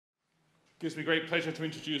Gives me great pleasure to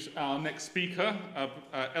introduce our next speaker,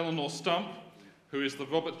 Eleonore Stump, who is the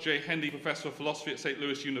Robert J. Henle Professor of Philosophy at St.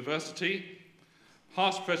 Louis University,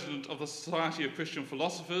 past president of the Society of Christian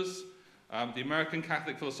Philosophers, the American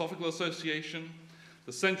Catholic Philosophical Association,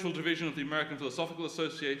 the Central Division of the American Philosophical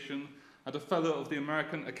Association, and a fellow of the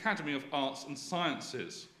American Academy of Arts and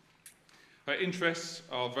Sciences. Her interests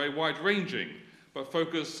are very wide-ranging, but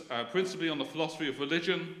focus principally on the philosophy of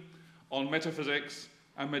religion, on metaphysics,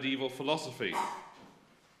 and medieval philosophy.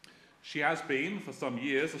 She has been, for some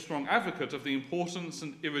years, a strong advocate of the importance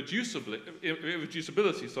and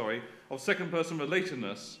irreducibility of second-person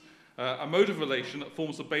relatedness, a mode of relation that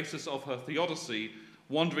forms the basis of her theodicy,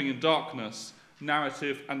 Wandering in Darkness,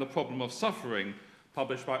 Narrative and the Problem of Suffering,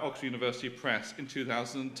 published by Oxford University Press in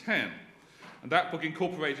 2010. And that book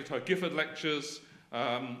incorporated her Gifford Lectures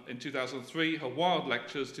in 2003, her Wilde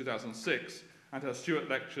Lectures 2006, and her Stewart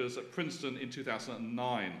Lectures at Princeton in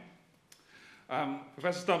 2009.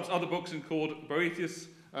 Professor Stump's other books include Boethius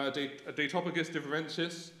de Topicus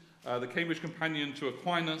Differentis, the Cambridge Companion to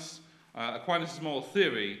Aquinas, Aquinas' Moral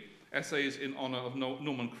Theory, Essays in Honor of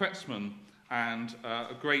Norman Kretzmann, and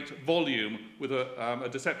a great volume with a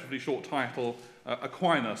deceptively short title,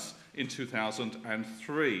 Aquinas, in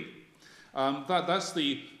 2003. That's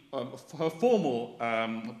her formal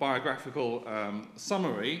biographical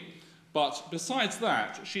summary. But besides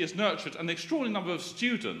that, she has nurtured an extraordinary number of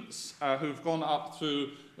students who've gone up through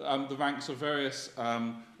the ranks of various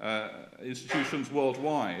institutions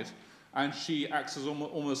worldwide. And she acts as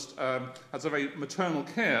almost has a very maternal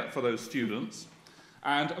care for those students.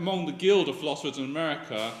 And among the Guild of Philosophers in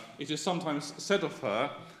America, it is sometimes said of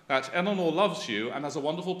her that Eleanor loves you and has a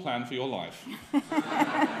wonderful plan for your life.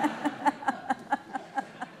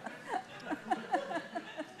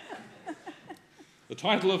 The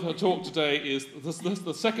title of her talk today is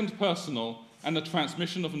The Second Personal and the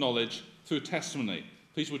Transmission of Knowledge Through Testimony.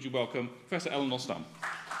 Please would you welcome Professor Eleonore Stump.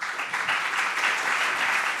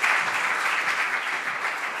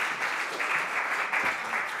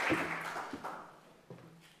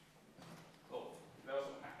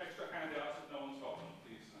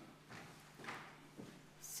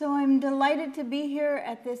 So I'm delighted to be here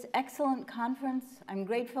at this excellent conference. I'm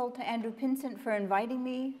grateful to Andrew Pinsent for inviting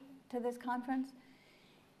me to this conference.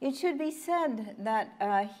 It should be said that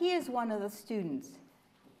he is one of the students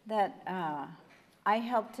that I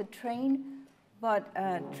helped to train, but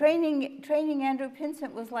training Andrew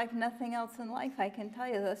Pinsent was like nothing else in life, I can tell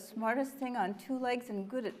you. The smartest thing on two legs and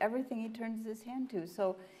good at everything he turns his hand to.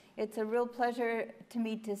 So it's a real pleasure to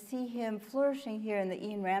me to see him flourishing here in the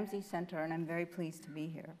Ian Ramsey Center, and I'm very pleased to be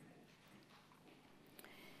here.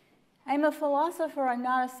 I'm a philosopher, I'm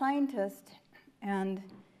not a scientist, and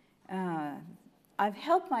I've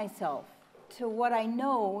helped myself to what I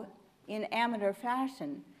know in amateur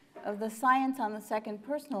fashion of the science on the second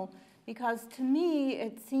personal, because to me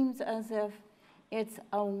it seems as if it's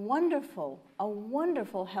a wonderful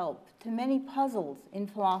help to many puzzles in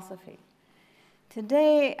philosophy.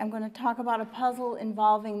 Today I'm going to talk about a puzzle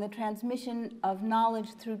involving the transmission of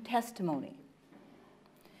knowledge through testimony.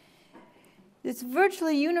 It's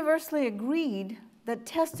virtually universally agreed that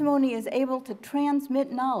testimony is able to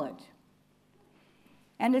transmit knowledge.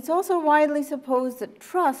 And it's also widely supposed that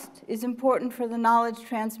trust is important for the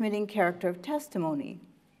knowledge-transmitting character of testimony.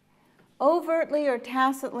 Overtly or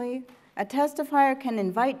tacitly, a testifier can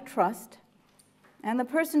invite trust, and the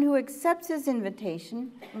person who accepts his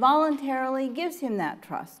invitation voluntarily gives him that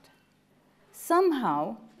trust.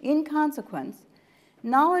 Somehow, in consequence,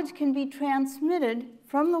 knowledge can be transmitted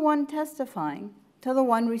from the one testifying to the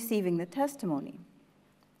one receiving the testimony.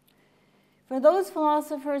 For those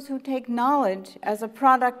philosophers who take knowledge as a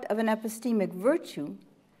product of an epistemic virtue,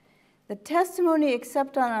 the testimony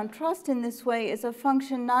accepted on trust in this way is a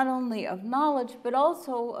function not only of knowledge, but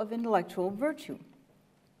also of intellectual virtue.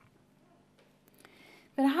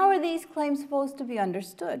 But how are these claims supposed to be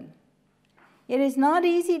understood? It is not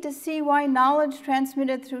easy to see why knowledge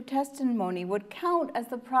transmitted through testimony would count as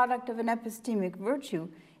the product of an epistemic virtue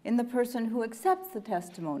in the person who accepts the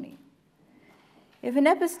testimony. If an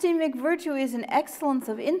epistemic virtue is an excellence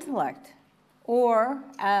of intellect, or,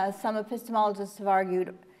 as some epistemologists have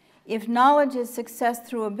argued, if knowledge is success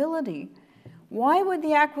through ability, why would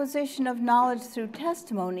the acquisition of knowledge through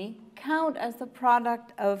testimony count as the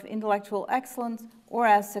product of intellectual excellence or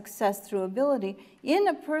as success through ability in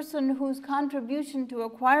a person whose contribution to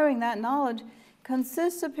acquiring that knowledge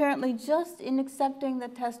consists apparently just in accepting the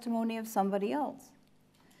testimony of somebody else?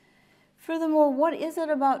 Furthermore, what is it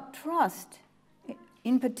about trust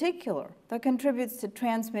in particular that contributes to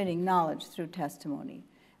transmitting knowledge through testimony?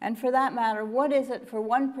 And for that matter, what is it for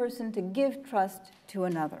one person to give trust to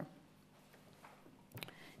another?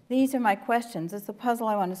 These are my questions. It's the puzzle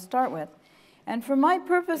I want to start with. And for my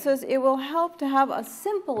purposes, it will help to have a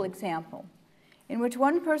simple example in which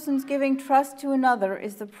one person's giving trust to another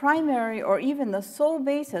is the primary or even the sole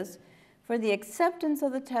basis for the acceptance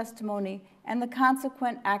of the testimony and the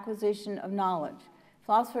consequent acquisition of knowledge.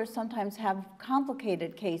 Philosophers sometimes have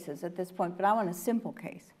complicated cases at this point, but I want a simple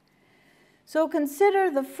case. So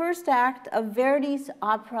consider the first act of Verdi's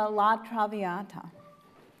opera La Traviata.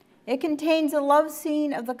 It contains a love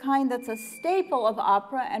scene of the kind that's a staple of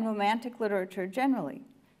opera and romantic literature generally.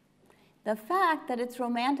 The fact that its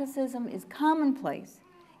romanticism is commonplace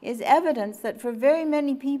is evidence that for very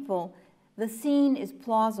many people, the scene is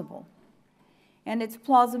plausible. And its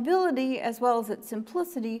plausibility, as well as its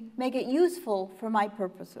simplicity, make it useful for my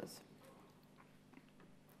purposes.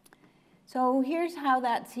 So here's how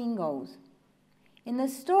that scene goes. In the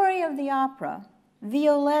story of the opera,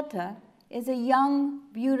 Violetta is a young,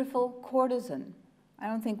 beautiful courtesan. I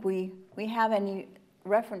don't think we have any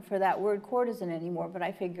reference for that word courtesan anymore, but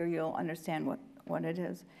I figure you'll understand what it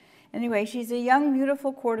is. Anyway, she's a young,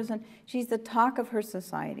 beautiful courtesan. She's the talk of her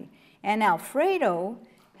society. And Alfredo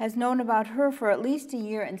has known about her for at least a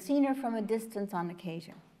year and seen her from a distance on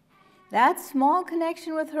occasion. That small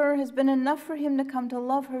connection with her has been enough for him to come to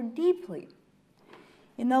love her deeply.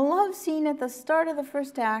 In the love scene at the start of the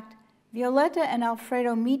first act, Violetta and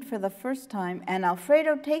Alfredo meet for the first time, and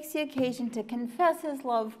Alfredo takes the occasion to confess his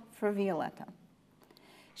love for Violetta.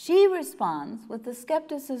 She responds with the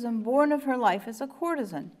skepticism born of her life as a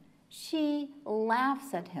courtesan. She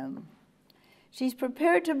laughs at him. She's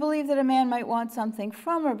prepared to believe that a man might want something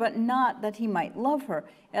from her, but not that he might love her,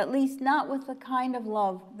 at least not with the kind of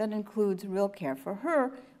love that includes real care for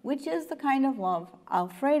her, which is the kind of love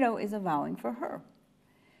Alfredo is avowing for her.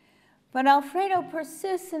 But Alfredo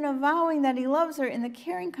persists in avowing that he loves her in the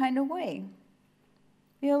caring kind of way.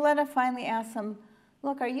 Violetta finally asks him,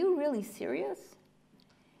 "Look, are you really serious?"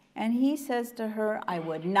 And he says to her, "I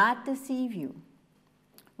would not deceive you."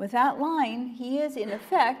 With that line, he is in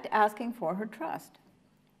effect asking for her trust.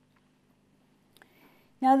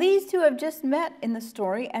 Now these two have just met in the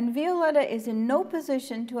story, and Violetta is in no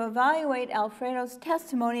position to evaluate Alfredo's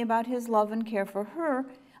testimony about his love and care for her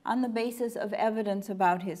on the basis of evidence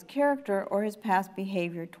about his character or his past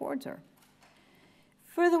behavior towards her.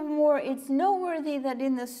 Furthermore, it's noteworthy that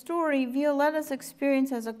in the story, Violetta's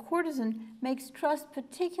experience as a courtesan makes trust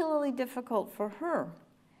particularly difficult for her.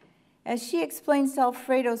 As she explains to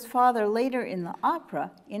Alfredo's father later in the opera,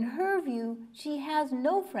 in her view, she has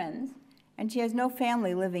no friends and she has no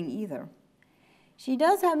family living either. She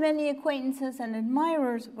does have many acquaintances and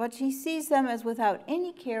admirers, but she sees them as without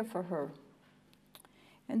any care for her.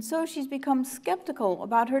 And so she's become skeptical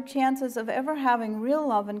about her chances of ever having real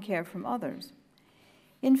love and care from others.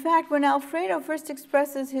 In fact, when Alfredo first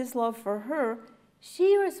expresses his love for her,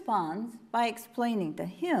 she responds by explaining to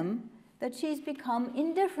him that she's become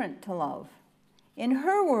indifferent to love. In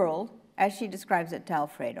her world, as she describes it to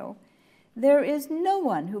Alfredo, there is no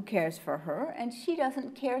one who cares for her, and she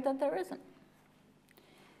doesn't care that there isn't.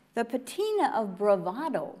 The patina of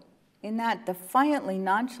bravado in that defiantly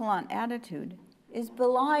nonchalant attitude is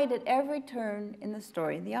belied at every turn in the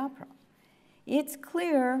story of the opera. It's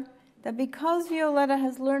clear that because Violetta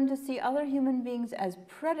has learned to see other human beings as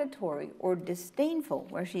predatory or disdainful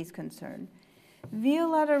where she's concerned,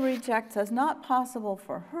 Violetta rejects as not possible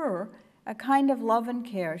for her a kind of love and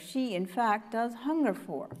care she, in fact, does hunger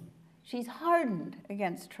for. She's hardened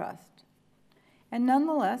against trust. And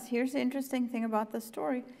nonetheless, here's the interesting thing about the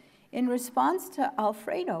story. In response to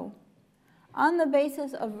Alfredo, on the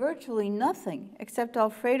basis of virtually nothing except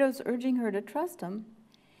Alfredo's urging her to trust him,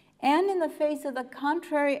 and in the face of the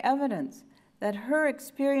contrary evidence that her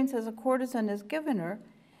experience as a courtesan has given her,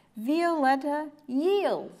 Violetta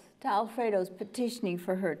yields to Alfredo's petitioning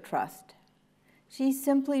for her trust. She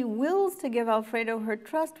simply wills to give Alfredo her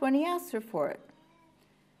trust when he asks her for it.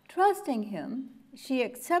 Trusting him, she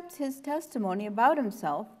accepts his testimony about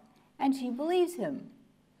himself, and she believes him.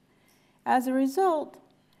 As a result,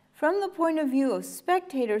 from the point of view of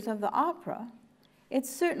spectators of the opera, it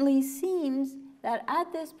certainly seems that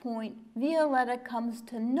at this point, Violetta comes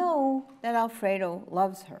to know that Alfredo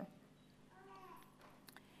loves her.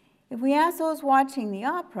 If we ask those watching the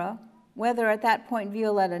opera whether at that point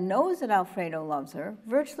Violetta knows that Alfredo loves her,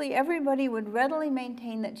 virtually everybody would readily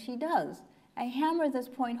maintain that she does. I hammer this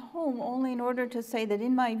point home only in order to say that,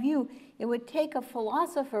 in my view, it would take a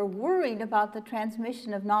philosopher worried about the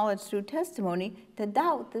transmission of knowledge through testimony to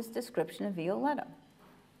doubt this description of Violetta.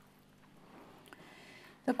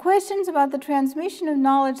 The questions about the transmission of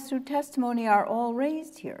knowledge through testimony are all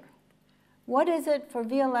raised here. What is it for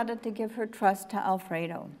Violetta to give her trust to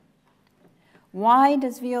Alfredo? Why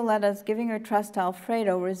does Violetta's giving her trust to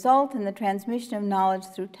Alfredo result in the transmission of knowledge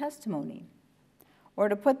through testimony? Or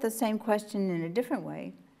to put the same question in a different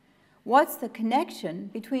way, what's the connection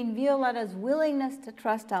between Violetta's willingness to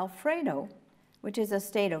trust Alfredo, which is a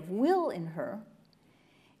state of will in her,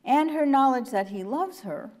 and her knowledge that he loves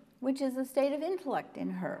her, which is a state of intellect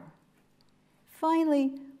in her?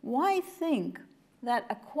 Finally, why think that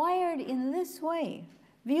acquired in this way,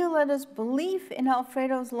 Violetta's belief in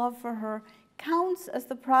Alfredo's love for her counts as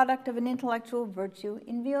the product of an intellectual virtue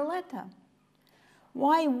in Violetta?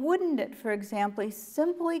 Why wouldn't it, for example,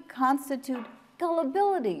 simply constitute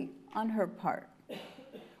gullibility on her part?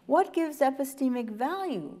 What gives epistemic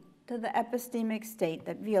value to the epistemic state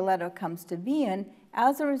that Violetta comes to be in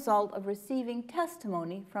as a result of receiving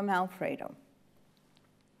testimony from Alfredo?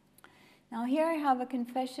 Now here I have a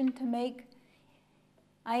confession to make.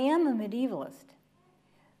 I am a medievalist.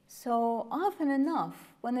 So often enough,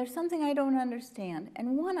 when there's something I don't understand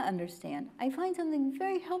and want to understand, I find something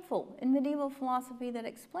very helpful in medieval philosophy that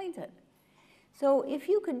explains it. So if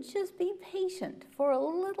you could just be patient for a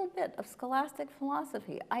little bit of scholastic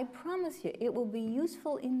philosophy, I promise you it will be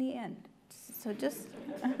useful in the end. So just...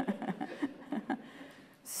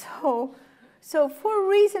 So for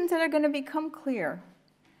reasons that are going to become clear,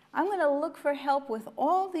 I'm going to look for help with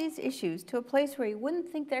all these issues to a place where you wouldn't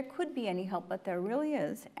think there could be any help, but there really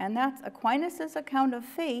is, and that's Aquinas' account of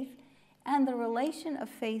faith and the relation of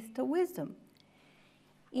faith to wisdom.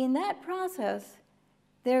 In that process,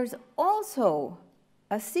 there's also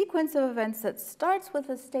a sequence of events that starts with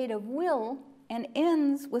a state of will and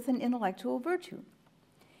ends with an intellectual virtue.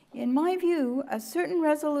 In my view, a certain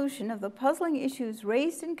resolution of the puzzling issues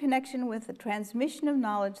raised in connection with the transmission of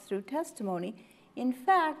knowledge through testimony in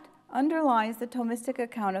fact underlies the Thomistic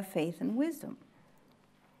account of faith and wisdom.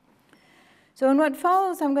 So in what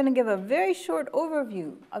follows, I'm going to give a very short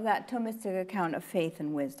overview of that Thomistic account of faith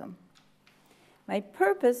and wisdom. My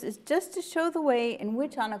purpose is just to show the way in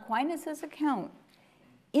which, on Aquinas' account,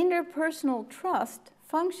 interpersonal trust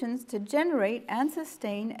functions to generate and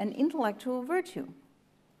sustain an intellectual virtue.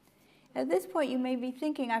 At this point, you may be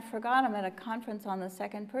thinking, I forgot I'm at a conference on the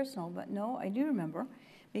second personal, but no, I do remember,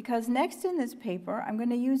 because next in this paper, I'm going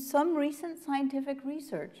to use some recent scientific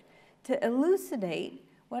research to elucidate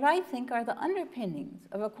what I think are the underpinnings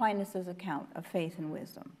of Aquinas' account of faith and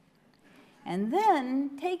wisdom. And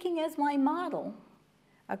then, taking as my model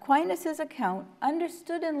Aquinas' account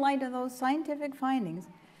understood in light of those scientific findings,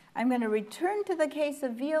 I'm going to return to the case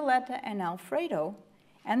of Violetta and Alfredo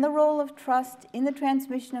and the role of trust in the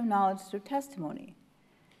transmission of knowledge through testimony.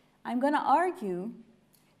 I'm going to argue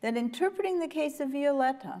that interpreting the case of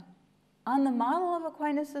Violetta on the model of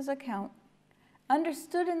Aquinas' account,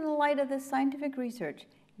 understood in the light of this scientific research,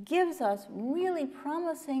 gives us really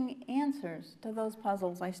promising answers to those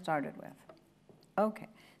puzzles I started with. Okay,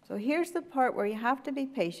 so here's the part where you have to be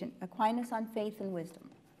patient, Aquinas on faith and wisdom.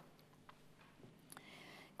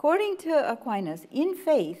 According to Aquinas, in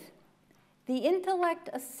faith, the intellect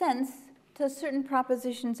assents to certain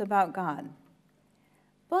propositions about God.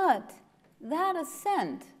 But that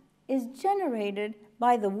assent is generated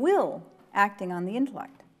by the will acting on the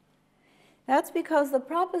intellect. That's because the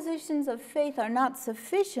propositions of faith are not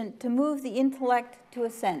sufficient to move the intellect to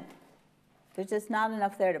assent. There's just not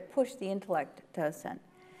enough there to push the intellect to assent.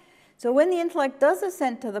 So when the intellect does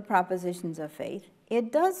assent to the propositions of faith,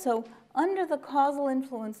 it does so under the causal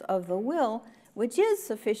influence of the will, which is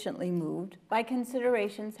sufficiently moved by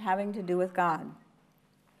considerations having to do with God.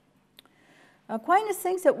 Aquinas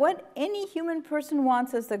thinks that what any human person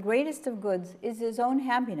wants as the greatest of goods is his own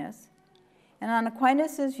happiness, and on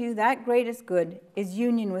Aquinas' view, that greatest good is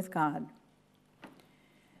union with God.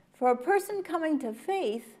 For a person coming to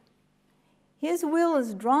faith, his will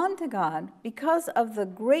is drawn to God because of the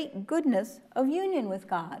great goodness of union with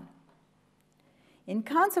God. In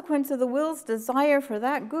consequence of the will's desire for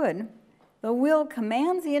that good, the will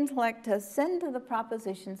commands the intellect to assent to the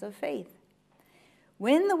propositions of faith.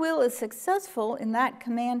 When the will is successful in that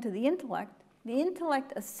command to the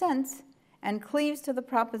intellect assents and cleaves to the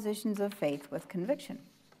propositions of faith with conviction.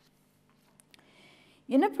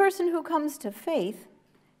 In a person who comes to faith,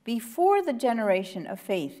 before the generation of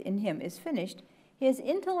faith in him is finished, his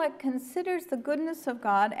intellect considers the goodness of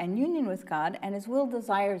God and union with God, and his will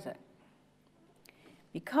desires it.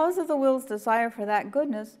 Because of the will's desire for that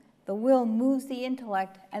goodness, the will moves the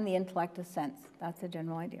intellect, and the intellect assents. That's the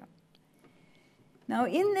general idea. Now,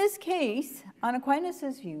 in this case, on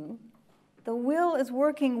Aquinas' view, the will is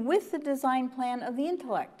working with the design plan of the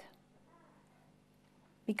intellect.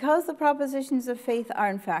 Because the propositions of faith are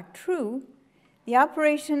in fact true, the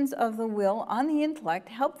operations of the will on the intellect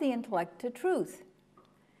help the intellect to truth.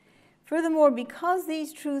 Furthermore, because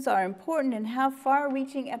these truths are important and have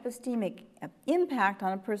far-reaching epistemic impact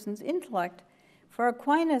on a person's intellect, for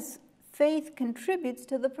Aquinas, faith contributes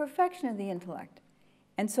to the perfection of the intellect.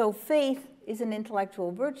 And so faith is an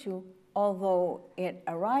intellectual virtue, although it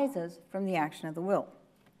arises from the action of the will.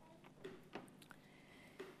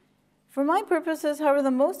 For my purposes, however,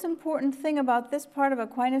 the most important thing about this part of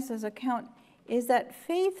Aquinas' account is that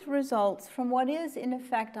faith results from what is, in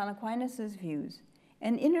effect, on Aquinas' views,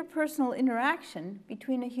 an interpersonal interaction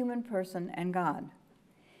between a human person and God,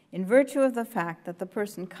 in virtue of the fact that the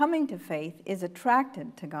person coming to faith is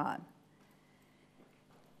attracted to God.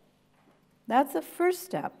 That's the first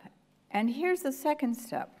step, and here's the second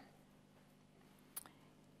step.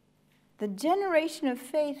 The generation of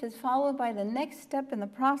faith is followed by the next step in the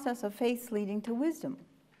process of faith leading to wisdom.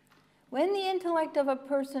 When the intellect of a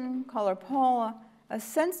person, call her Paula,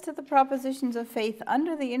 assents to the propositions of faith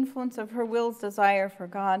under the influence of her will's desire for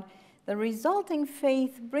God, the resulting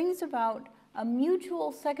faith brings about a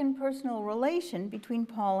mutual second personal relation between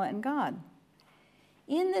Paula and God.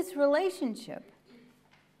 In this relationship,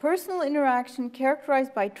 personal interaction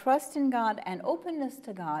characterized by trust in God and openness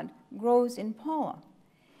to God grows in Paula.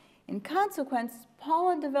 In consequence,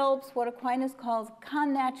 Paula develops what Aquinas calls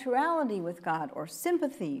connaturality with God, or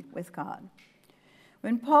sympathy with God.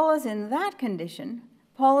 When Paula's in that condition,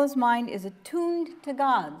 Paula's mind is attuned to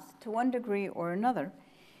God's to one degree or another,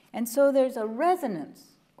 and so there's a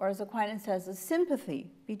resonance, or as Aquinas says, a sympathy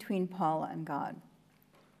between Paula and God.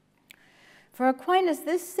 For Aquinas,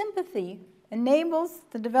 this sympathy enables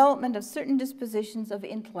the development of certain dispositions of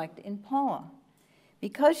intellect in Paula.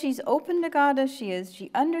 Because she's open to God as she is, she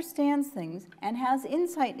understands things and has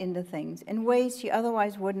insight into things in ways she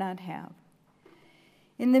otherwise would not have.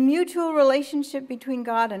 In the mutual relationship between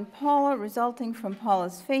God and Paula, resulting from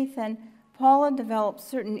Paula's faith, then, Paula develops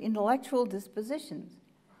certain intellectual dispositions.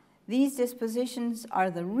 These dispositions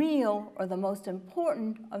are the real or the most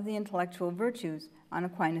important of the intellectual virtues on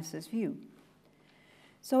Aquinas' view.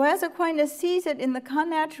 So as Aquinas sees it in the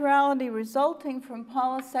connaturality resulting from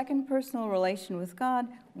Paula's second personal relation with God,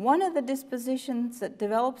 one of the dispositions that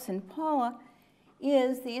develops in Paula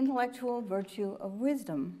is the intellectual virtue of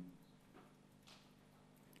wisdom.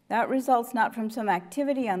 That results not from some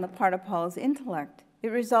activity on the part of Paula's intellect. It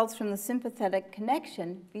results from the sympathetic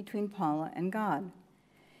connection between Paula and God.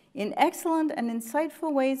 In excellent and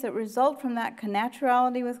insightful ways that result from that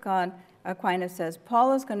connaturality with God, Aquinas says,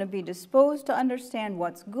 Paula is going to be disposed to understand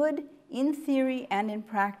what's good in theory and in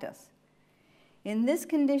practice. In this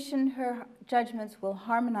condition, her judgments will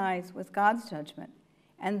harmonize with God's judgment,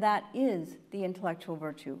 and that is the intellectual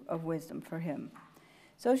virtue of wisdom for him.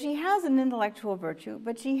 So she has an intellectual virtue,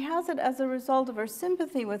 but she has it as a result of her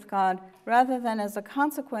sympathy with God rather than as a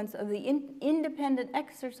consequence of the independent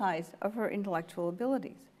exercise of her intellectual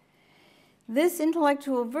abilities. This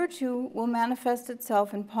intellectual virtue will manifest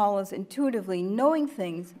itself in Paula's intuitively knowing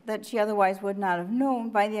things that she otherwise would not have known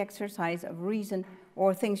by the exercise of reason,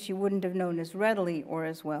 or things she wouldn't have known as readily or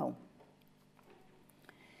as well.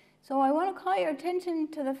 So I want to call your attention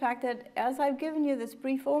to the fact that as I've given you this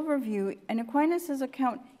brief overview, in Aquinas'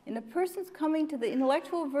 account, in a person's coming to the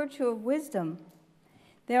intellectual virtue of wisdom,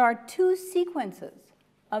 there are two sequences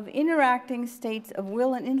of interacting states of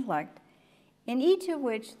will and intellect, in each of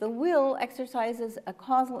which the will exercises a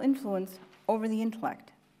causal influence over the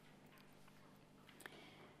intellect.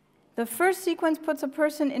 The first sequence puts a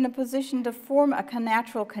person in a position to form a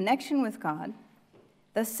connatural connection with God.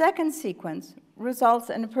 The second sequence results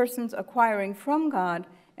in a person's acquiring from God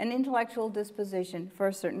an intellectual disposition for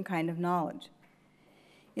a certain kind of knowledge.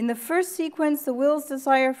 In the first sequence, the will's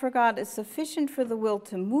desire for God is sufficient for the will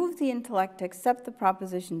to move the intellect to accept the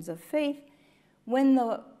propositions of faith. When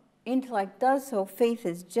the intellect does so, faith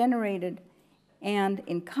is generated, and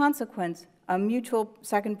in consequence, a mutual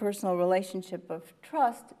second personal relationship of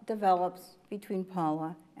trust develops between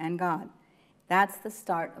Paula and God. That's the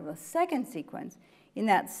start of the second sequence. In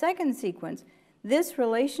that second sequence, this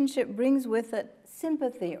relationship brings with it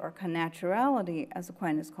sympathy, or connaturality, as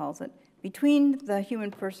Aquinas calls it, between the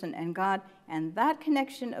human person and God, and that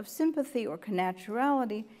connection of sympathy or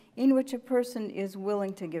connaturality in which a person is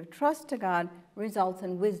willing to give trust to God results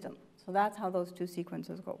in wisdom. So that's how those two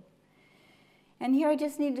sequences go. And here I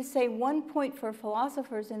just need to say one point for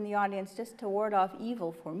philosophers in the audience, just to ward off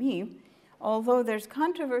evil for me. Although there's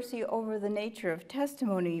controversy over the nature of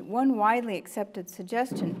testimony, one widely accepted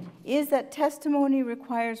suggestion is that testimony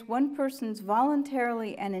requires one person's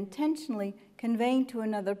voluntarily and intentionally conveying to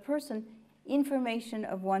another person information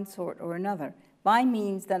of one sort or another, by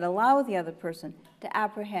means that allow the other person to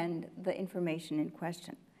apprehend the information in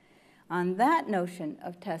question. On that notion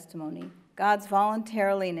of testimony, God's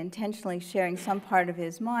voluntarily and intentionally sharing some part of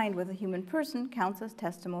his mind with a human person counts as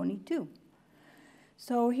testimony too.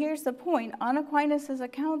 So here's the point. On Aquinas'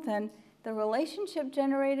 account then, the relationship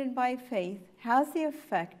generated by faith has the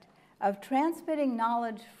effect of transmitting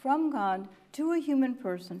knowledge from God to a human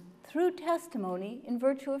person through testimony in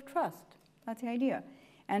virtue of trust. That's the idea.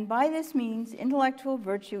 And by this means, intellectual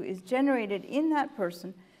virtue is generated in that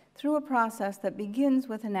person through a process that begins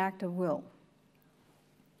with an act of will.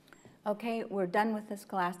 Okay, we're done with the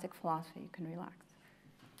scholastic philosophy. You can relax.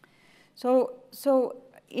 So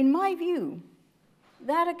in my view,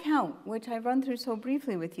 that account, which I've run through so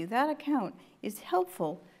briefly with you, that account is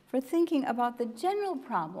helpful for thinking about the general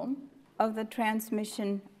problem of the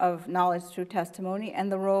transmission of knowledge through testimony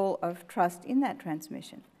and the role of trust in that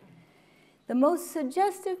transmission. The most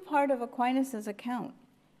suggestive part of Aquinas' account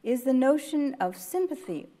is the notion of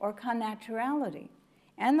sympathy or connaturality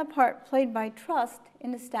and the part played by trust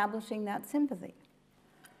in establishing that sympathy.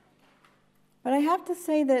 But I have to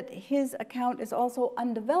say that his account is also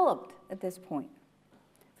undeveloped at this point.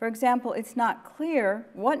 For example, it's not clear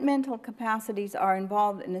what mental capacities are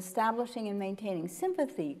involved in establishing and maintaining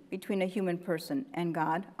sympathy between a human person and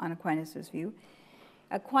God, on Aquinas' view.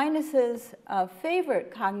 Aquinas'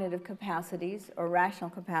 favorite cognitive capacities, or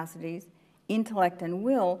rational capacities, intellect and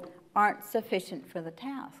will, aren't sufficient for the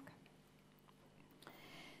task.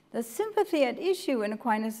 The sympathy at issue in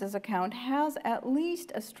Aquinas' account has at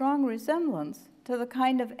least a strong resemblance to the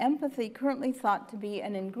kind of empathy currently thought to be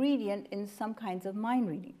an ingredient in some kinds of mind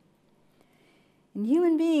reading. In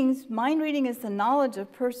human beings, mind reading is the knowledge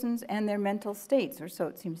of persons and their mental states, or so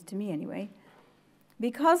it seems to me anyway.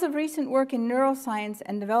 Because of recent work in neuroscience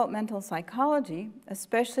and developmental psychology,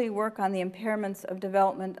 especially work on the impairments of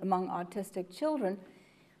development among autistic children,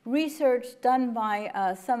 research done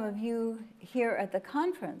by some of you here at the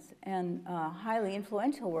conference, and highly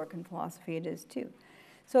influential work in philosophy it is too.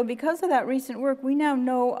 So because of that recent work, we now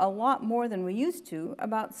know a lot more than we used to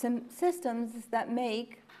about systems that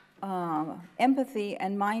make empathy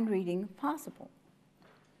and mind reading possible.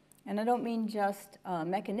 And I don't mean just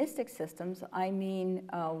mechanistic systems, I mean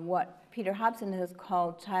what Peter Hobson has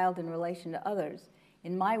called child in relation to others.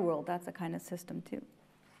 In my world, that's a kind of system too.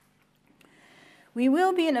 We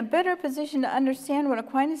will be in a better position to understand what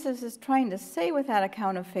Aquinas is trying to say with that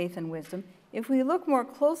account of faith and wisdom if we look more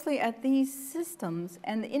closely at these systems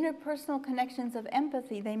and the interpersonal connections of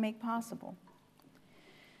empathy they make possible.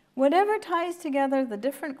 Whatever ties together the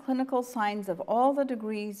different clinical signs of all the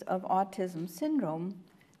degrees of autism syndrome,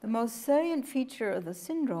 the most salient feature of the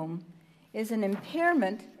syndrome is an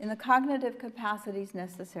impairment in the cognitive capacities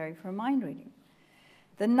necessary for mind reading.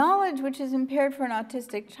 The knowledge which is impaired for an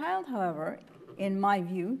autistic child, however, in my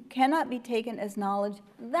view, cannot be taken as knowledge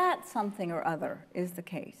that something or other is the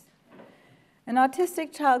case. An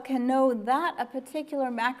autistic child can know that a particular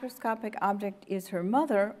macroscopic object is her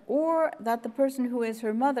mother, or that the person who is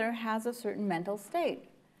her mother has a certain mental state.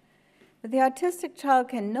 But the autistic child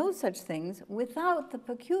can know such things without the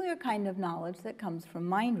peculiar kind of knowledge that comes from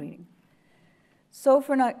mind reading. So,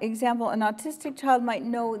 for example, an autistic child might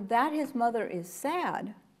know that his mother is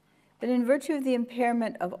sad, but in virtue of the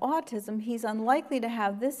impairment of autism, he's unlikely to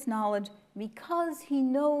have this knowledge because he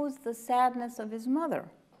knows the sadness of his mother.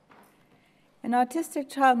 An autistic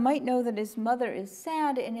child might know that his mother is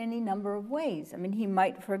sad in any number of ways. I mean, he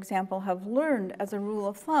might, for example, have learned as a rule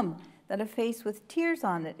of thumb that a face with tears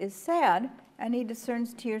on it is sad, and he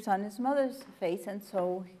discerns tears on his mother's face, and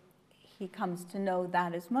so he comes to know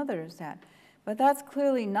that his mother is sad. But that's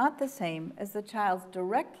clearly not the same as the child's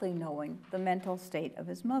directly knowing the mental state of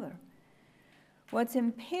his mother. What's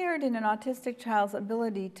impaired in an autistic child's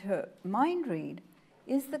ability to mind read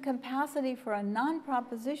is the capacity for a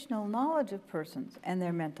non-propositional knowledge of persons and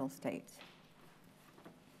their mental states.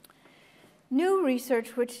 New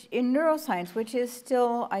research in neuroscience, which is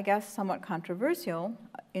still, I guess, somewhat controversial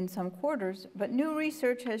in some quarters, but new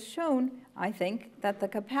research has shown, I think, that the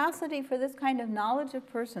capacity for this kind of knowledge of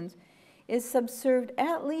persons is subserved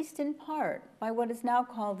at least in part by what is now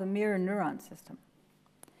called the mirror neuron system.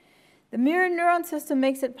 The mirror neuron system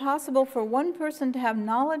makes it possible for one person to have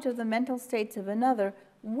knowledge of the mental states of another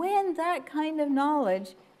when that kind of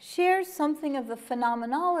knowledge shares something of the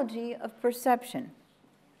phenomenology of perception.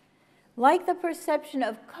 Like the perception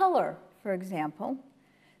of color, for example,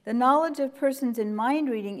 the knowledge of persons in mind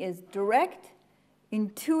reading is direct,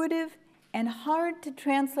 intuitive, and hard to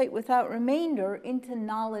translate without remainder into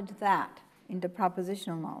knowledge into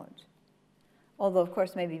propositional knowledge. Although, of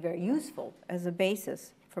course, may be very useful as a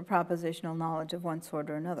basis for propositional knowledge of one sort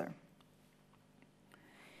or another.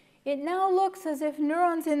 It now looks as if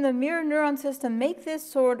neurons in the mirror neuron system make this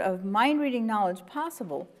sort of mind-reading knowledge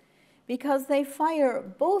possible because they fire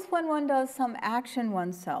both when one does some action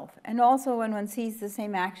oneself and also when one sees the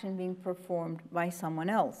same action being performed by someone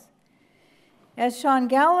else. As Sean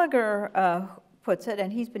Gallagher puts it,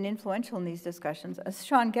 and he's been influential in these discussions, as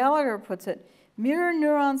Sean Gallagher puts it, mirror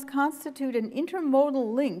neurons constitute an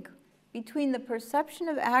intermodal link between the perception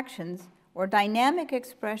of actions or dynamic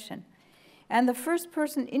expression and the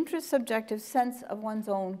first-person intrasubjective sense of one's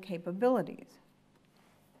own capabilities.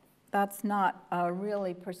 That's not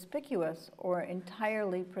really perspicuous or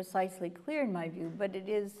entirely precisely clear in my view, but it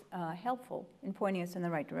is helpful in pointing us in the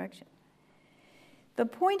right direction. The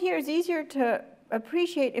point here is easier to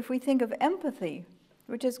appreciate if we think of empathy,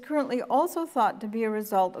 which is currently also thought to be a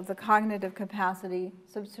result of the cognitive capacity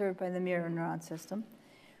subserved by the mirror neuron system.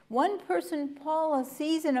 One person, Paula,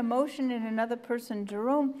 sees an emotion in another person,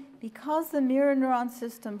 Jerome, because the mirror neuron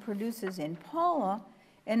system produces in Paula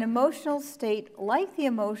an emotional state like the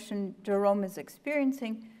emotion Jerome is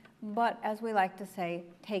experiencing, but as we like to say,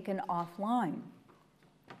 taken offline.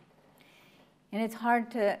 And it's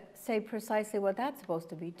hard to say precisely what that's supposed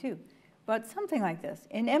to be too, but something like this.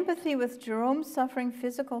 In empathy with Jerome suffering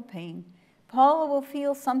physical pain, Paula will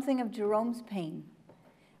feel something of Jerome's pain,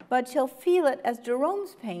 but she'll feel it as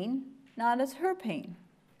Jerome's pain, not as her pain.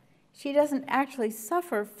 She doesn't actually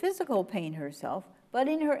suffer physical pain herself, but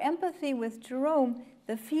in her empathy with Jerome,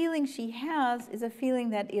 the feeling she has is a feeling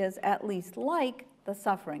that is at least like the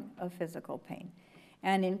suffering of physical pain.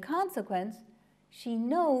 And in consequence, she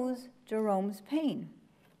knows Jerome's pain.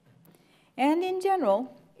 And in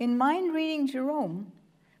general, in mind reading Jerome,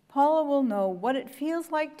 Paula will know what it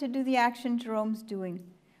feels like to do the action Jerome's doing,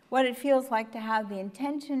 what it feels like to have the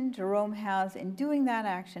intention Jerome has in doing that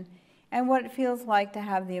action, and what it feels like to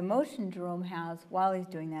have the emotion Jerome has while he's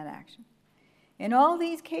doing that action. In all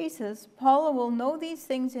these cases, Paula will know these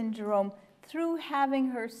things in Jerome through having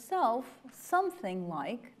herself something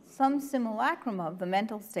like some simulacrum of the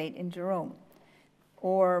mental state in Jerome.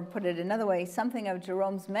 Or put it another way, something of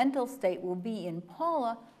Jerome's mental state will be in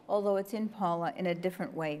Paula, although it's in Paula in a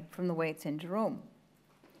different way from the way it's in Jerome.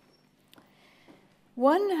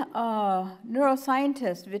 One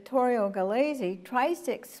neuroscientist, Vittorio Gallese, tries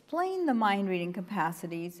to explain the mind-reading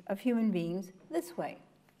capacities of human beings this way.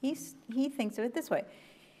 He thinks of it this way.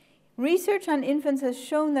 Research on infants has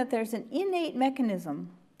shown that there's an innate mechanism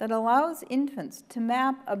that allows infants to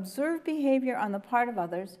map observed behavior on the part of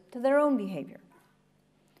others to their own behavior.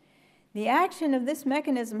 The action of this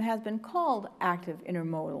mechanism has been called active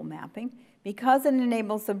intermodal mapping because it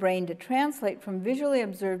enables the brain to translate from visually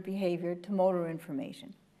observed behavior to motor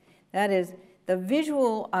information. That is, the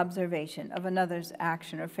visual observation of another's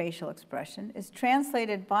action or facial expression is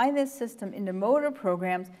translated by this system into motor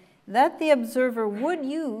programs that the observer would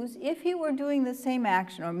use if he were doing the same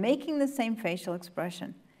action or making the same facial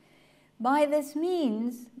expression. By this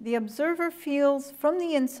means, the observer feels from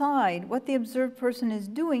the inside what the observed person is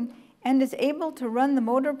doing and is able to run the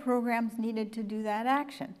motor programs needed to do that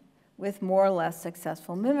action with more or less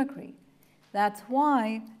successful mimicry. That's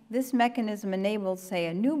why this mechanism enables, say,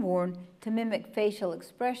 a newborn to mimic facial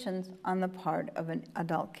expressions on the part of an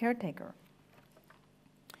adult caretaker.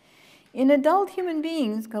 In adult human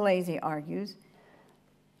beings, Gallese argues,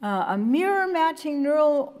 a mirror-matching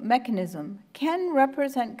neural mechanism can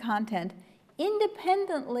represent content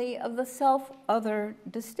independently of the self-other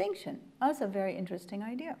distinction. That's a very interesting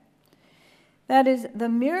idea. That is, the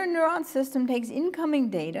mirror neuron system takes incoming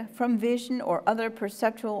data from vision or other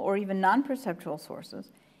perceptual or even non-perceptual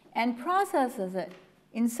sources and processes it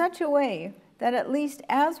in such a way that at least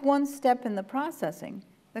as one step in the processing,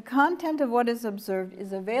 the content of what is observed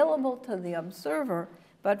is available to the observer,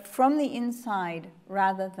 but from the inside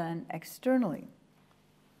rather than externally.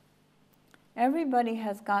 Everybody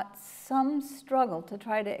has got some struggle to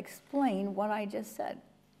try to explain what I just said.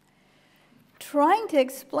 Trying to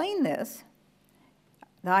explain this,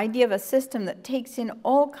 the idea of a system that takes in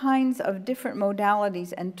all kinds of different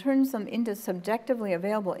modalities and turns them into subjectively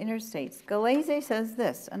available interstates, Gallese says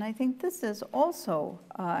this, and I think this is also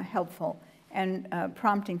helpful and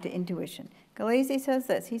prompting to intuition. Gallese says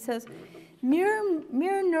this. He says, mirror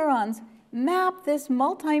neurons map this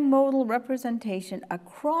multimodal representation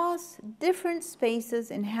across different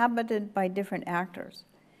spaces inhabited by different actors.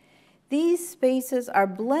 These spaces are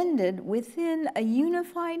blended within a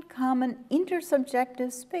unified common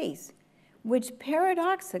intersubjective space, which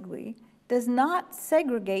paradoxically does not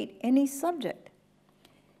segregate any subject.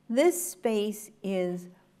 This space is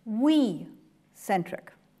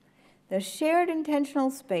we-centric. The shared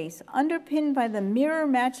intentional space underpinned by the mirror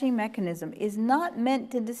matching mechanism is not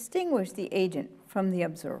meant to distinguish the agent from the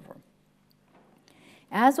observer.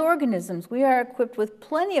 As organisms, we are equipped with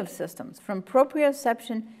plenty of systems, from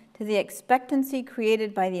proprioception to to the expectancy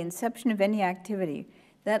created by the inception of any activity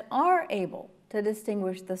that are able to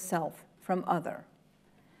distinguish the self from other.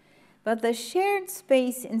 But the shared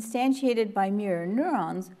space instantiated by mirror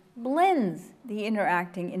neurons blends the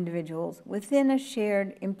interacting individuals within a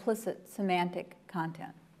shared implicit semantic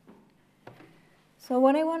content. So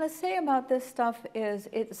what I want to say about this stuff is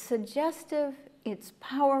it's suggestive, it's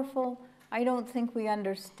powerful. I don't think we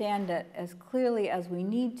understand it as clearly as we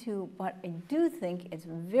need to, but I do think it's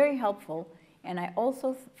very helpful. And I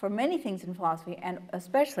also, for many things in philosophy, and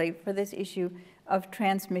especially for this issue of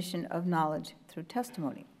transmission of knowledge through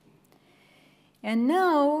testimony. And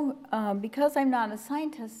now, because I'm not a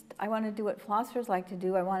scientist, I want to do what philosophers like to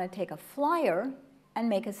do. I want to take a flyer and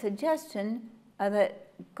make a suggestion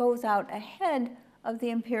that goes out ahead of the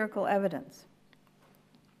empirical evidence.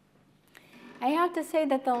 I have to say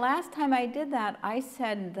that the last time I did that, I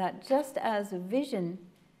said that just as vision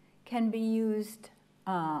can be used,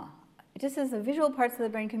 just as the visual parts of the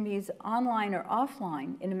brain can be used online or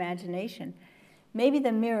offline in imagination, maybe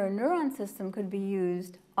the mirror neuron system could be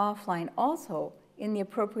used offline also in the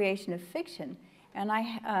appropriation of fiction. And I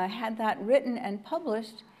had that written and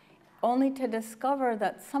published only to discover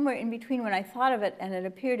that somewhere in between when I thought of it and it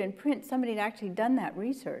appeared in print, somebody had actually done that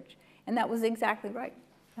research. And that was exactly right.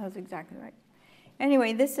 That was exactly right.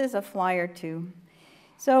 Anyway, this is a flyer too.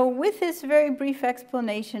 So with this very brief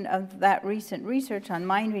explanation of that recent research on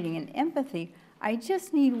mind reading and empathy, I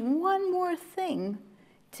just need one more thing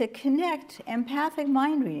to connect empathic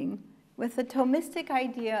mind reading with the Thomistic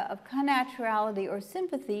idea of connaturality or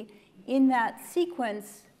sympathy in that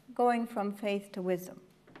sequence going from faith to wisdom.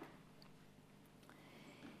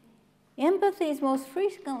 Empathy is most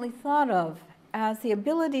frequently thought of as the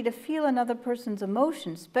ability to feel another person's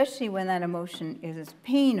emotion, especially when that emotion is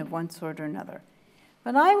pain of one sort or another.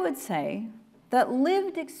 But I would say that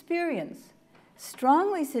lived experience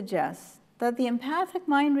strongly suggests that the empathic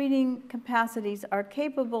mind-reading capacities are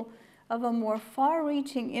capable of a more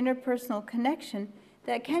far-reaching interpersonal connection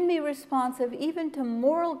that can be responsive even to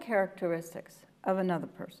moral characteristics of another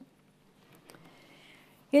person.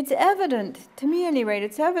 It's evident, to me at any rate,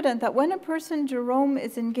 it's evident that when a person, Jerome,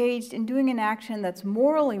 is engaged in doing an action that's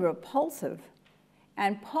morally repulsive,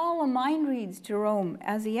 and Paula mind reads Jerome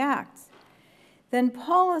as he acts, then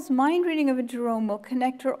Paula's mind reading of a Jerome will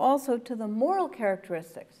connect her also to the moral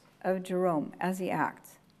characteristics of Jerome as he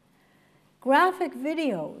acts. Graphic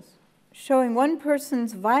videos showing one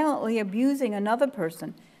person's violently abusing another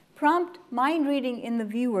person prompt mind reading in the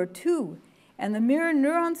viewer too, and the mirror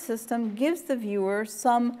neuron system gives the viewer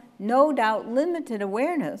some, no doubt, limited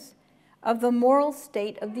awareness of the moral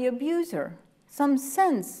state of the abuser, some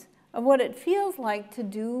sense of what it feels like to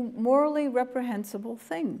do morally reprehensible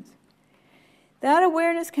things. That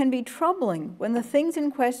awareness can be troubling when the things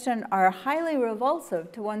in question are highly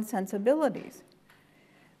revulsive to one's sensibilities.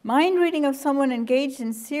 Mind reading of someone engaged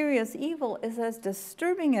in serious evil is as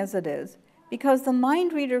disturbing as it is because the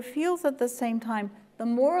mind reader feels at the same time the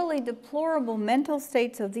morally deplorable mental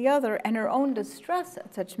states of the other and her own distress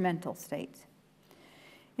at such mental states.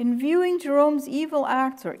 In viewing Jerome's evil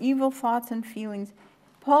acts or evil thoughts and feelings,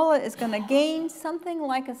 Paula is going to gain something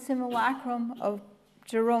like a simulacrum of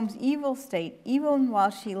Jerome's evil state, even while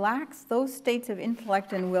she lacks those states of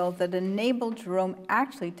intellect and will that enable Jerome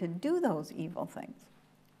actually to do those evil things.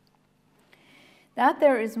 That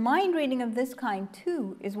there is mind reading of this kind,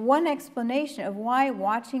 too, is one explanation of why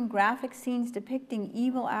watching graphic scenes depicting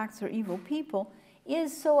evil acts or evil people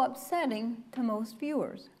is so upsetting to most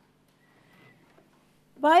viewers.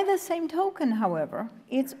 By the same token, however,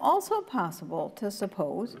 it's also possible to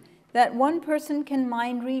suppose that one person can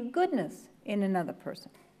mind read goodness in another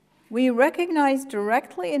person. We recognize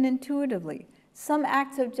directly and intuitively some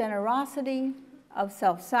acts of generosity, of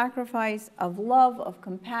self-sacrifice, of love, of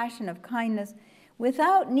compassion, of kindness,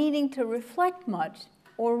 without needing to reflect much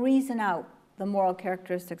or reason out the moral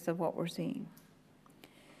characteristics of what we're seeing.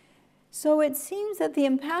 So it seems that the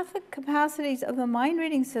empathic capacities of the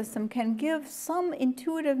mind-reading system can give some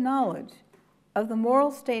intuitive knowledge of the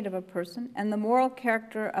moral state of a person and the moral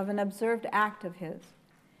character of an observed act of his.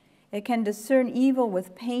 It can discern evil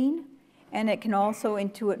with pain, and it can also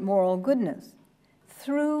intuit moral goodness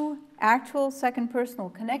through actual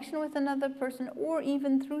second-personal connection with another person or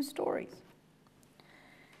even through stories.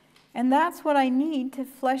 And that's what I need to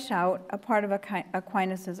flesh out a part of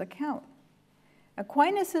Aquinas' account.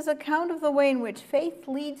 Aquinas' account of the way in which faith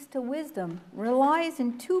leads to wisdom relies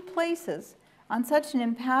in two places on such an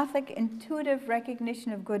empathic, intuitive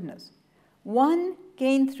recognition of goodness. One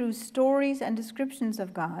gained through stories and descriptions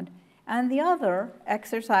of God, and the other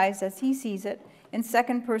exercised, as he sees it, in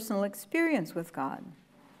second personal experience with God.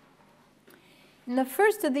 In the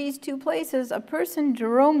first of these two places, a person,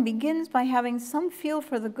 Jerome, begins by having some feel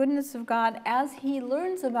for the goodness of God as he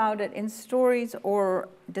learns about it in stories or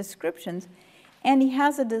descriptions, and he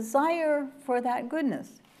has a desire for that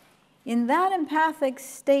goodness. In that empathic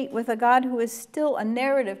state with a God who is still a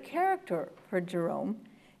narrative character for Jerome,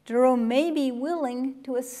 Jerome may be willing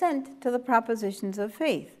to assent to the propositions of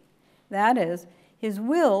faith. That is, his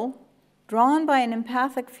will, drawn by an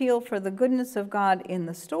empathic feel for the goodness of God in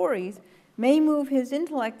the stories, may move his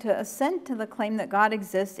intellect to assent to the claim that God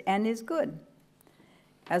exists and is good,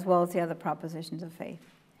 as well as the other propositions of faith.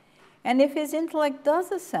 And if his intellect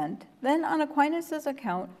does assent, then on Aquinas'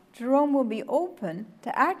 account, Jerome will be open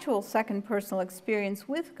to actual second personal experience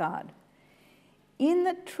with God. In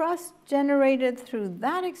the trust generated through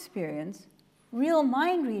that experience, real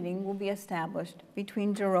mind reading will be established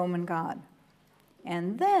between Jerome and God.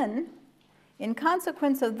 And then, in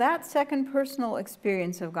consequence of that second personal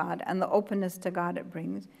experience of God and the openness to God it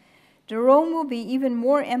brings, Jerome will be even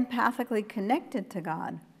more empathically connected to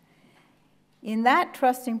God. In that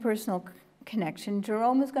trusting personal connection,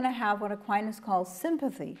 Jerome is going to have what Aquinas calls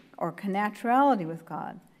sympathy or connaturality with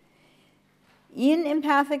God. In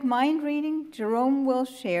empathic mind reading, Jerome will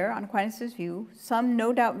share, on Aquinas' view, some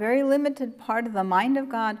no doubt very limited part of the mind of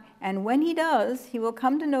God, and when he does, he will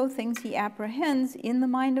come to know things he apprehends in the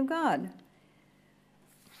mind of God.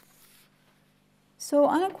 So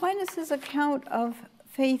on Aquinas' account of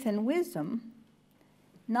faith and wisdom,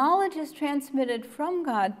 knowledge is transmitted from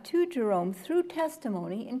God to Jerome through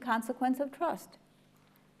testimony in consequence of trust.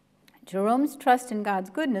 Jerome's trust in God's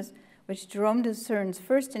goodness, which Jerome discerns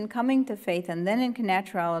first in coming to faith and then in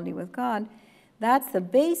connaturality with God, that's the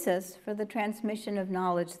basis for the transmission of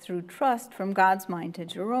knowledge through trust from God's mind to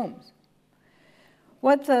Jerome's.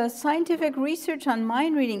 What the scientific research on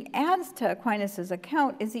mind reading adds to Aquinas'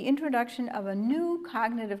 account is the introduction of a new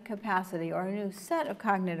cognitive capacity, or a new set of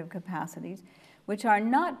cognitive capacities, which are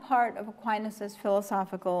not part of Aquinas'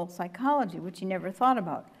 philosophical psychology, which he never thought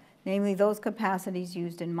about, namely those capacities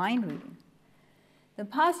used in mind reading. The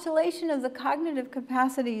postulation of the cognitive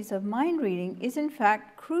capacities of mind reading is in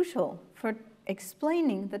fact crucial for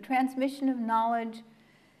explaining the transmission of knowledge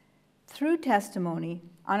through testimony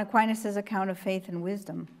on Aquinas' account of faith and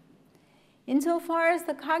wisdom. Insofar as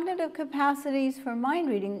the cognitive capacities for mind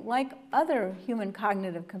reading, like other human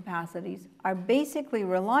cognitive capacities, are basically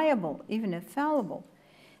reliable, even if fallible,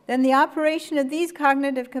 then the operation of these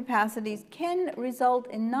cognitive capacities can result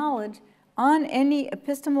in knowledge on any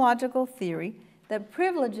epistemological theory that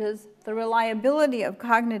privileges the reliability of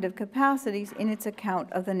cognitive capacities in its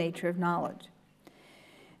account of the nature of knowledge.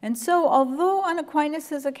 And so, although on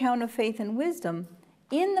Aquinas' account of faith and wisdom,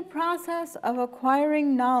 in the process of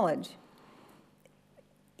acquiring knowledge,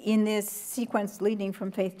 in this sequence leading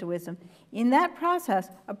from faith to wisdom, in that process,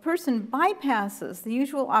 a person bypasses the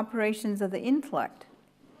usual operations of the intellect,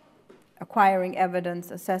 acquiring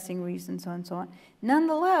evidence, assessing reason, so on and so on.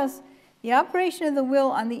 Nonetheless, the operation of the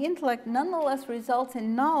will on the intellect nonetheless results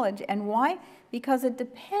in knowledge. And why? Because it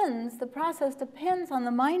depends, the process depends on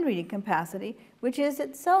the mind-reading capacity, which is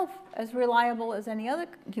itself as reliable as any other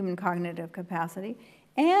human cognitive capacity,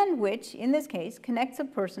 and which, in this case, connects a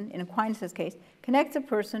person, in Aquinas' case, connects a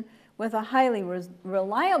person with a highly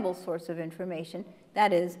reliable source of information,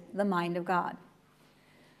 that is, the mind of God.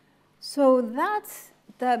 So that's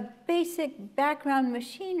the basic background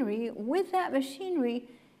machinery. With that machinery,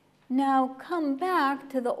 now come back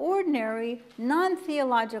to the ordinary,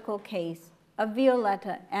 non-theological case of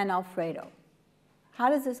Violetta and Alfredo. How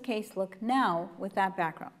does this case look now with that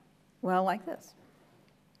background? Well, like this.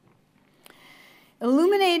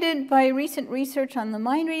 Illuminated by recent research on the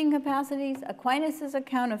mind-reading capacities, Aquinas'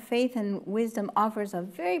 account of faith and wisdom offers a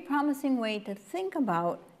very promising way to think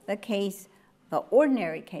about the case, the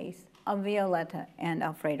ordinary case, of Violetta and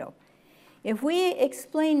Alfredo. If we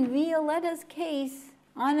explain Violetta's case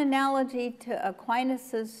on analogy to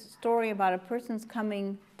Aquinas' story about a person's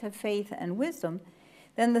coming to faith and wisdom,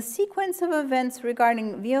 then the sequence of events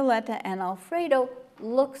regarding Violetta and Alfredo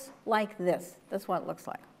looks like this. That's what it looks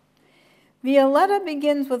like. Violetta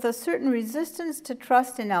begins with a certain resistance to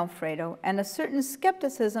trust in Alfredo and a certain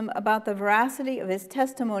skepticism about the veracity of his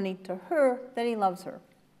testimony to her that he loves her.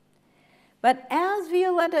 But as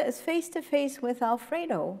Violetta is face to face with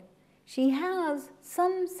Alfredo, she has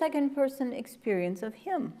some second-person experience of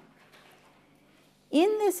him.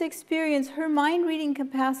 In this experience, her mind-reading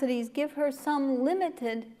capacities give her some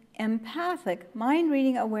limited, empathic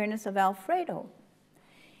mind-reading awareness of Alfredo.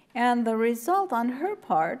 And the result on her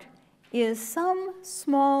part is some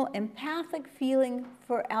small empathic feeling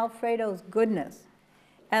for Alfredo's goodness,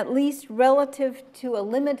 at least relative to a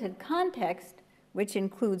limited context which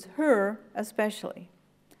includes her especially.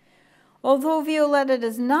 Although Violetta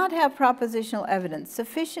does not have propositional evidence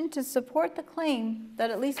sufficient to support the claim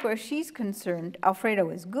that, at least where she's concerned, Alfredo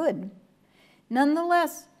is good,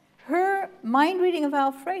 nonetheless, her mind reading of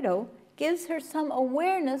Alfredo gives her some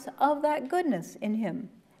awareness of that goodness in him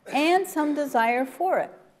and some desire for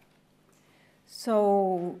it.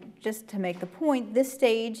 So, just to make the point, this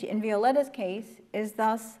stage in Violetta's case is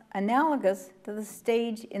thus analogous to the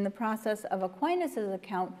stage in the process of Aquinas'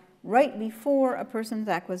 account right before a person's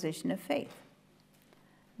acquisition of faith.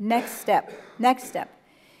 Next step.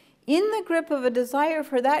 In the grip of a desire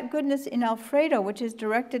for that goodness in Alfredo which is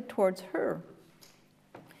directed towards her,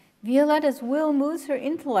 Violetta's will moves her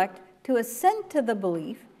intellect to assent to the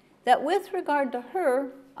belief that with regard to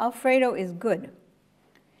her, Alfredo is good.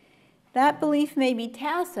 That belief may be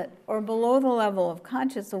tacit or below the level of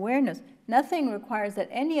conscious awareness. Nothing requires that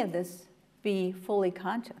any of this be fully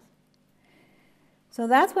conscious. So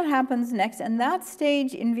that's what happens next, and that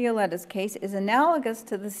stage in Violetta's case is analogous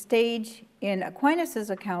to the stage in Aquinas'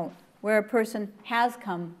 account where a person has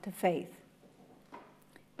come to faith.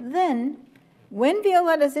 Then, when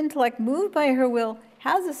Violetta's intellect, moved by her will,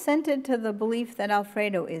 has assented to the belief that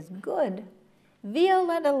Alfredo is good,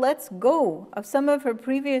 Violetta lets go of some of her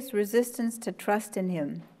previous resistance to trust in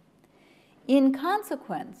him. In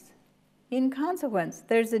consequence,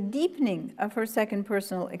 there's a deepening of her second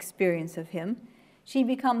personal experience of him. She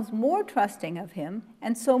becomes more trusting of him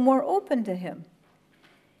and so more open to him.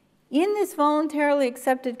 In this voluntarily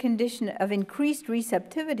accepted condition of increased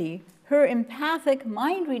receptivity, her empathic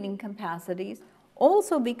mind-reading capacities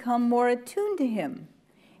also become more attuned to him,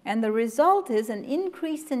 and the result is an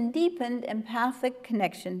increased and deepened empathic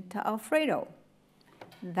connection to Alfredo.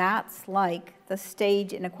 That's like the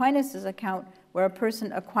stage in Aquinas' account where a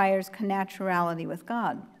person acquires connaturality with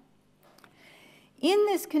God. In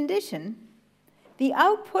this condition, the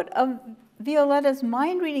output of Violetta's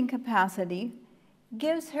mind-reading capacity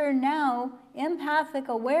gives her now empathic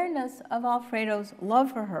awareness of Alfredo's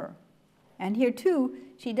love for her. And here, too,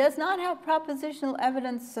 she does not have propositional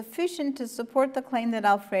evidence sufficient to support the claim that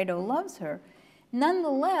Alfredo loves her.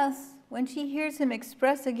 Nonetheless, when she hears him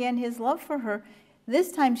express again his love for her,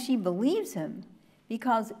 this time she believes him,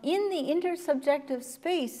 because in the intersubjective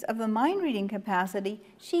space of the mind-reading capacity,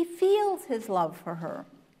 she feels his love for her.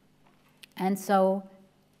 And so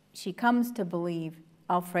she comes to believe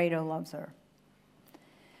Alfredo loves her.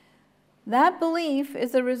 That belief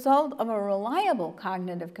is the result of a reliable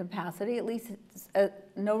cognitive capacity, at least it's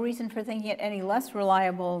no reason for thinking it any less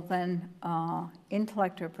reliable than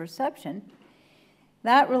intellect or perception.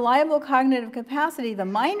 That reliable cognitive capacity, the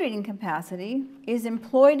mind-reading capacity, is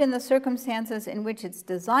employed in the circumstances in which it's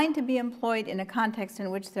designed to be employed, in a context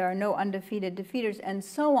in which there are no undefeated defeaters, and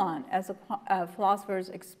so on, as philosophers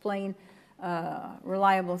explain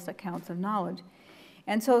reliablest accounts of knowledge.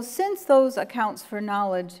 And so since those accounts for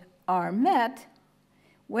knowledge are met,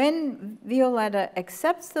 when Violetta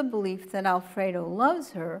accepts the belief that Alfredo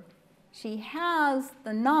loves her, she has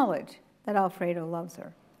the knowledge that Alfredo loves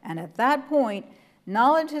her. And at that point,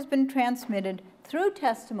 knowledge has been transmitted through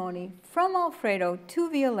testimony from Alfredo to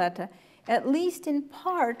Violetta, at least in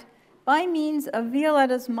part by means of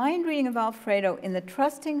Violetta's mind reading of Alfredo in the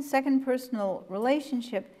trusting second personal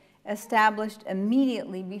relationship established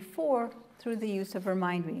immediately before through the use of her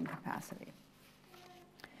mind reading capacity.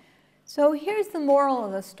 So here's the moral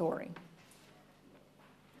of the story.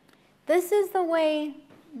 This is the way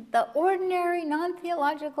the ordinary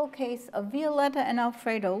non-theological case of Violetta and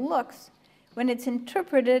Alfredo looks when it's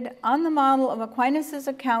interpreted on the model of Aquinas'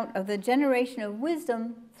 account of the generation of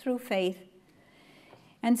wisdom through faith.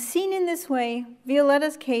 And seen in this way,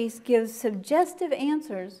 Violetta's case gives suggestive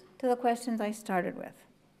answers to the questions I started with.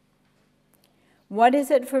 What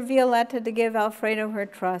is it for Violetta to give Alfredo her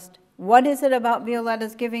trust? What is it about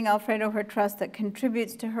Violetta's giving Alfredo her trust that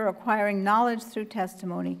contributes to her acquiring knowledge through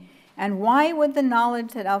testimony? And why would the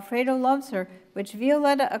knowledge that Alfredo loves her, which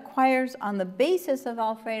Violetta acquires on the basis of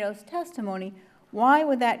Alfredo's testimony, why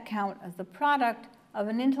would that count as the product of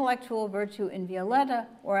an intellectual virtue in Violetta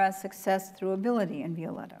or as success through ability in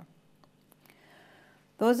Violetta?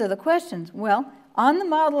 Those are the questions. Well, on the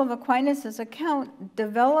model of Aquinas' account,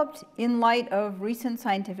 developed in light of recent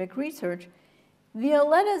scientific research,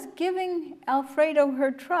 Violetta's giving Alfredo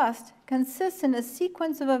her trust consists in a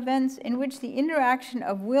sequence of events in which the interaction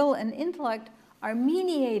of will and intellect are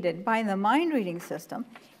mediated by the mind-reading system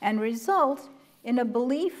and result in a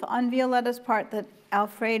belief on Violetta's part that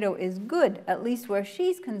Alfredo is good, at least where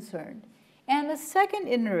she's concerned, and a second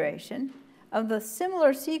iteration of the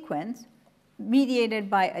similar sequence, mediated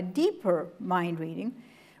by a deeper mind-reading,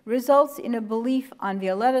 results in a belief on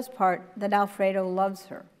Violetta's part that Alfredo loves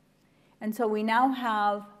her. And so we now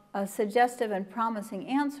have a suggestive and promising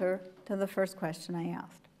answer to the first question I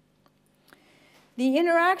asked. The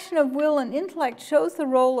interaction of will and intellect shows the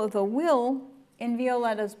role of the will in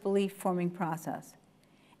Violetta's belief-forming process.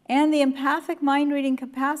 And the empathic mind-reading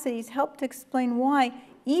capacities help to explain why,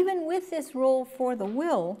 even with this role for the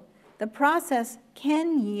will, the process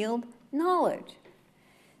can yield knowledge.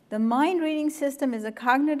 The mind-reading system is a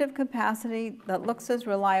cognitive capacity that looks as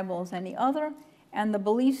reliable as any other, and the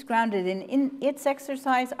beliefs grounded in its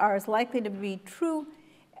exercise are as likely to be true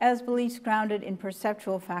as beliefs grounded in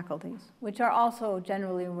perceptual faculties, which are also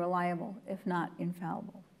generally reliable, if not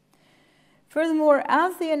infallible. Furthermore,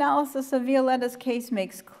 as the analysis of Violetta's case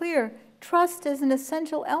makes clear, trust is an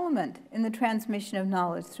essential element in the transmission of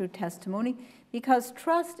knowledge through testimony, because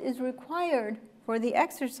trust is required for the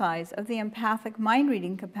exercise of the empathic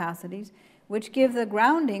mind-reading capacities, which give the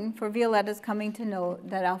grounding for Violetta's coming to know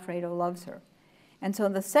that Alfredo loves her. And so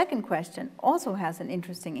the second question also has an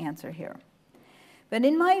interesting answer here. But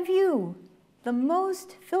in my view, the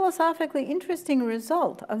most philosophically interesting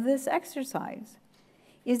result of this exercise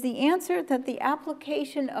is the answer that the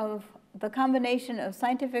application of the combination of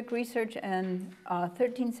scientific research and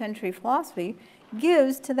 13th century philosophy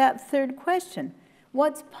gives to that third question.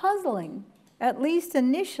 What's puzzling, at least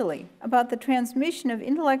initially, about the transmission of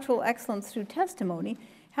intellectual excellence through testimony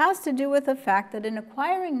has to do with the fact that in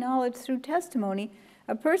acquiring knowledge through testimony,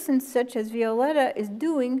 a person such as Violetta is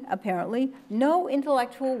doing, apparently, no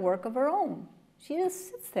intellectual work of her own. She just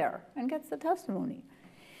sits there and gets the testimony.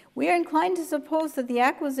 We are inclined to suppose that the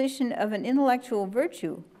acquisition of an intellectual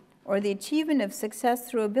virtue or the achievement of success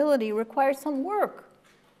through ability requires some work.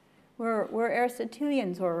 We're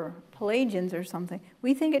Aristotelians or Pelagians or something.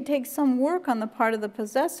 We think it takes some work on the part of the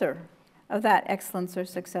possessor of that excellence or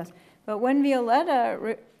success. But when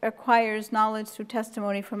Violetta acquires knowledge through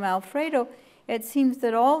testimony from Alfredo, it seems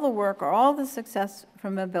that all the work or all the success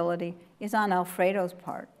from ability is on Alfredo's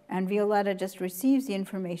part, and Violetta just receives the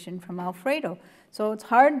information from Alfredo. So it's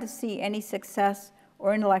hard to see any success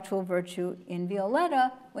or intellectual virtue in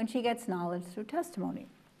Violetta when she gets knowledge through testimony.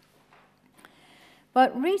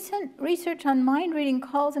 But recent research on mind reading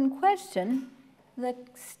calls in question the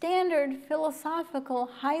standard philosophical,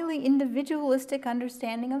 highly individualistic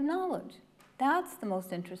understanding of knowledge. That's the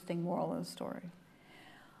most interesting moral of the story.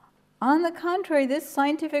 On the contrary, this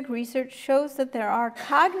scientific research shows that there are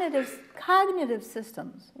cognitive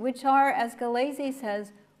systems which are, as Galeazzi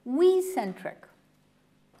says, we-centric.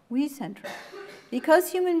 We-centric.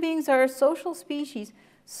 Because human beings are a social species,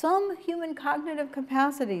 some human cognitive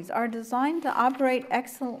capacities are designed to operate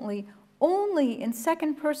excellently only in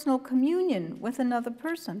second personal communion with another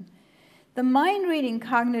person. The mind-reading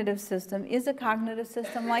cognitive system is a cognitive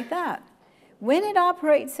system like that. When it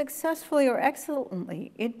operates successfully or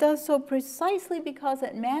excellently, it does so precisely because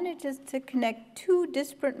it manages to connect two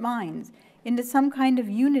disparate minds into some kind of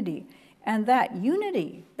unity, and that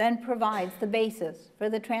unity then provides the basis for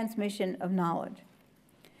the transmission of knowledge.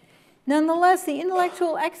 Nonetheless, the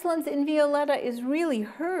intellectual excellence in Violetta is really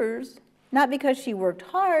hers, not because she worked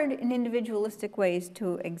hard in individualistic ways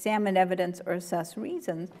to examine evidence or assess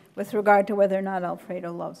reasons with regard to whether or not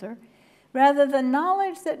Alfredo loves her. Rather, the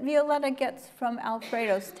knowledge that Violetta gets from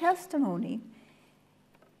Alfredo's testimony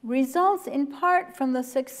results in part from the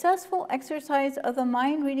successful exercise of the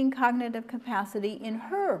mind-reading cognitive capacity in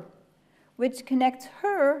her, which connects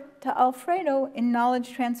her to Alfredo in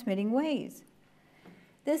knowledge-transmitting ways.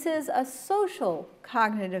 This is a social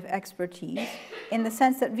cognitive expertise in the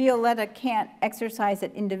sense that Violetta can't exercise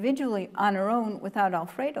it individually on her own without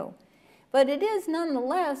Alfredo, but it is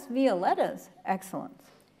nonetheless Violetta's excellence.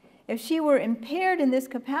 If she were impaired in this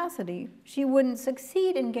capacity, she wouldn't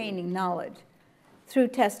succeed in gaining knowledge through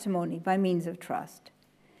testimony by means of trust.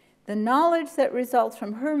 The knowledge that results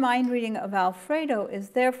from her mind reading of Alfredo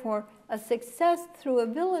is therefore a success through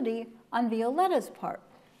ability on Violetta's part.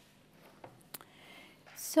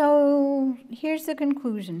 So here's the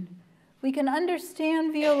conclusion. We can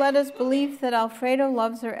understand Violetta's belief that Alfredo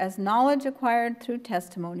loves her as knowledge acquired through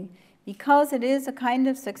testimony because it is a kind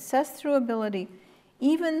of success through ability,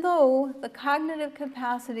 even though the cognitive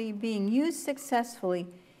capacity being used successfully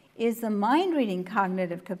is the mind-reading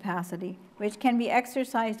cognitive capacity, which can be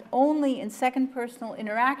exercised only in second personal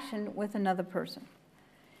interaction with another person.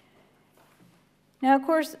 Now, of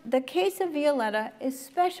course, the case of Violetta is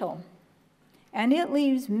special, and it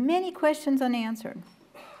leaves many questions unanswered.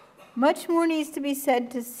 Much more needs to be said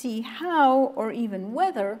to see how, or even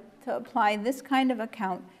whether, to apply this kind of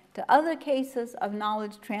account to other cases of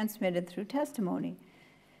knowledge transmitted through testimony.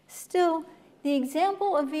 Still, The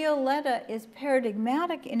example of Violetta is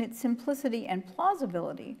paradigmatic in its simplicity and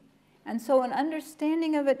plausibility, and so an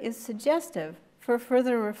understanding of it is suggestive for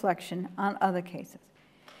further reflection on other cases.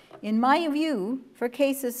 In my view, for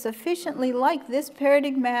cases sufficiently like this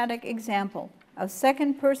paradigmatic example of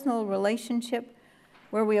second personal relationship,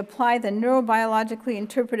 where we apply the neurobiologically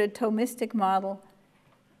interpreted Thomistic model,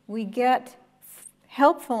 we get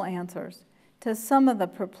helpful answers to some of the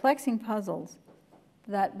perplexing puzzles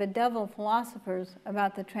that bedevil philosophers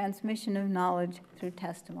about the transmission of knowledge through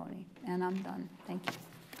testimony. And I'm done. Thank you.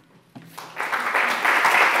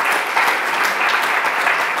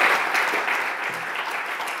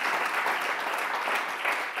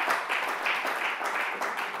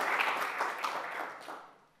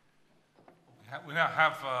 We now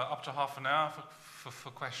have up to half an hour for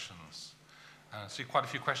questions. I see quite a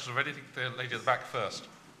few questions already. I think the lady at the back first.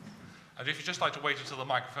 And if you'd just like to wait until the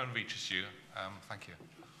microphone reaches you, thank you.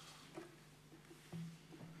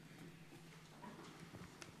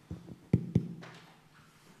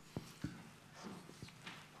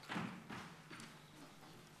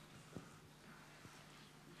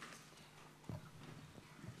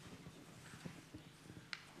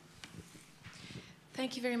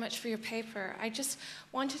 Thank you very much for your paper. I just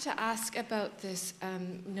wanted to ask about this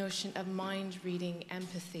notion of mind-reading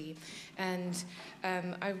empathy. And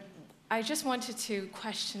I just wanted to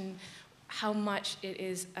question how much it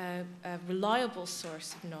is a reliable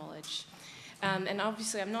source of knowledge. And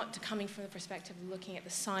obviously, I'm not coming from the perspective of looking at the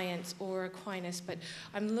science or Aquinas, but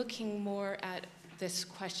I'm looking more at this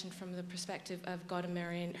question from the perspective of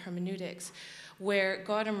Gadamerean hermeneutics, where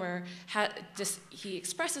Gadamer he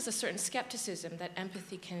expresses a certain skepticism that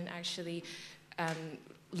empathy can actually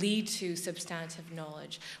lead to substantive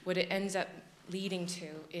knowledge. What it ends up leading to,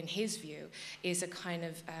 in his view, is a kind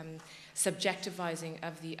of subjectivizing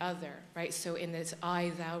of the other, right? So in this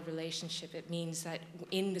I-thou relationship, it means that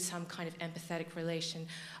in some kind of empathetic relation,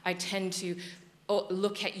 I tend to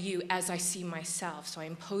look at you as I see myself, so I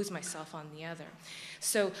impose myself on the other.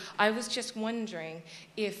 So I was just wondering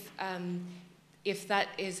if that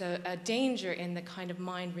is a danger in the kind of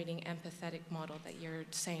mind-reading empathetic model that you're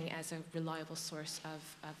saying as a reliable source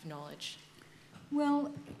of knowledge.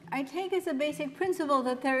 Well, I take as a basic principle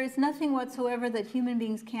that there is nothing whatsoever that human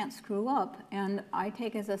beings can't screw up, and I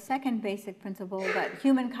take as a second basic principle that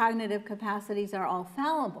human cognitive capacities are all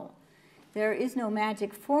fallible. There is no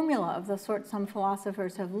magic formula of the sort some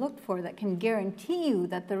philosophers have looked for that can guarantee you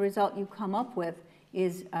that the result you come up with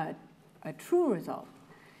is a true result.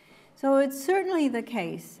 So it's certainly the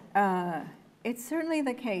case. That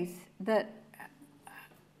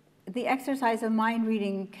the exercise of mind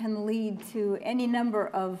reading can lead to any number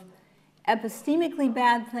of epistemically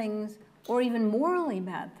bad things or even morally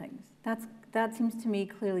bad things. That seems to me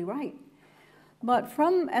clearly right. But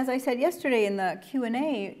from, as I said yesterday in the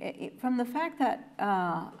Q&A, from the fact that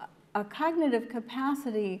a cognitive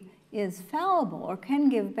capacity is fallible or can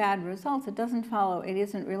give bad results, it doesn't follow it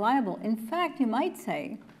isn't reliable. In fact, you might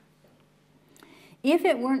say, if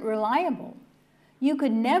it weren't reliable, you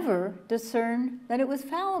could never discern that it was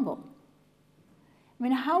fallible. I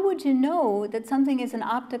mean, how would you know that something is an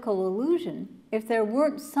optical illusion if there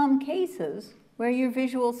weren't some cases where your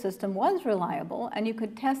visual system was reliable and you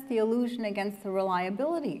could test the illusion against the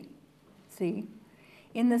reliability? See?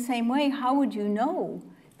 In the same way, how would you know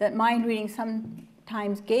that mind reading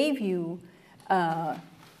sometimes gave you a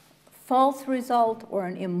false result or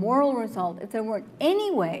an immoral result if there weren't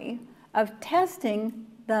any way of testing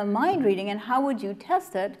the mind reading? And how would you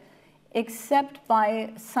test it except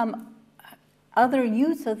by some other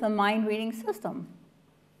use of the mind reading system?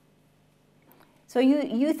 So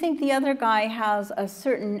you think the other guy has a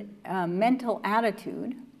certain mental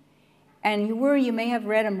attitude, and you worry you may have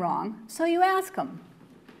read him wrong, so you ask him,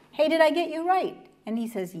 hey, did I get you right? And he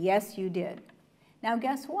says, yes, you did. Now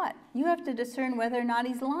guess what? You have to discern whether or not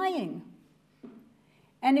he's lying.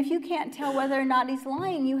 And if you can't tell whether or not he's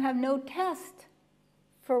lying, you have no test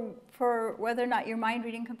for whether or not your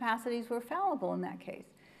mind-reading capacities were fallible in that case.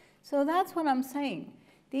 So that's what I'm saying.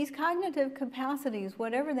 These cognitive capacities,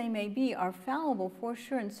 whatever they may be, are fallible for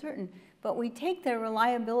sure and certain, but we take their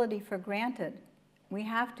reliability for granted. We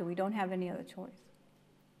have to. We don't have any other choice.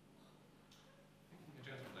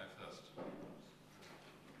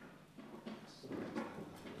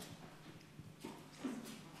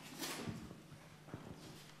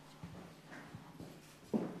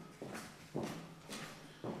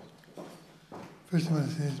 First thing I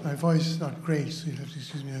want to say is my voice is not great, so you'll have to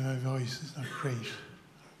excuse me if my voice is not great.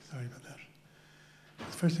 Sorry about that. The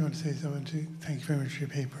first thing I want to say is I want to thank you very much for your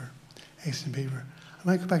paper. Excellent paper. I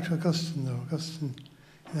might go back to Augustine, though. Augustine,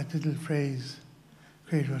 in that little phrase,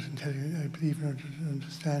 great about intelligence. I believe in order to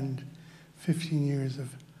understand 15 years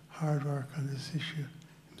of hard work on this issue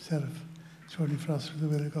himself. Extraordinary philosopher of the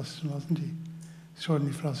will, Augustine, wasn't he?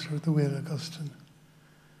 Extraordinary philosopher of the will, Augustine.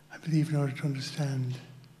 I believe in order to understand.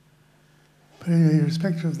 But anyway,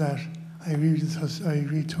 irrespective of that, I agree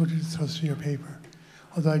totally with the thrust of your paper.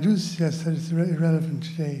 Although I do suggest that it's irrelevant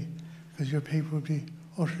today, because your paper would be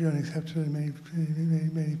utterly unacceptable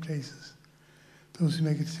in many places. Those who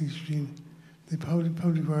make a distinction between the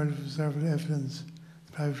public world of observable evidence,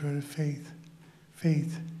 the private world of faith,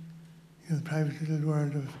 the private little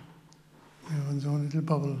world of one's own little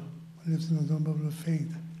bubble, one lives in one's own bubble of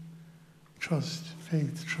faith, trust,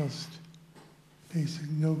 basic,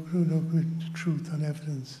 no commitment to truth on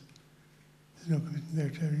evidence. There's no commitment there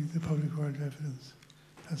to the public world of evidence.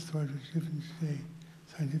 That's the word which we live in today,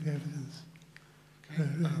 scientific evidence.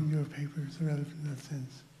 Your paper is irrelevant in that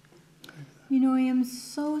sense. You know, I am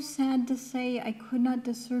so sad to say I could not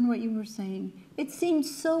discern what you were saying. It seemed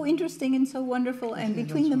so interesting and so wonderful, and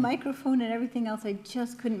between the microphone and everything else, I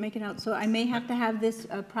just couldn't make it out. So I may have to have this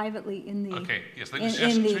privately in the... Okay, yes, should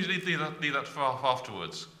we leave that for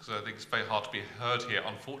afterwards? Because I think it's very hard to be heard here,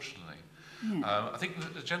 unfortunately. Yeah. I think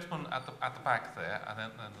the gentleman at the back there, and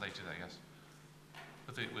then the lady there, yes,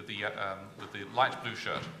 with the light blue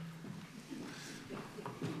shirt.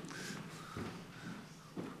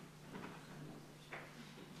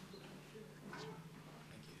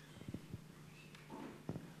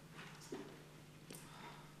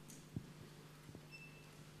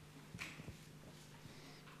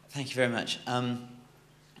 Thank you very much.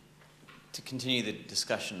 To continue the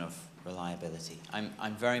discussion of reliability,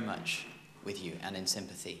 I'm very much with you and in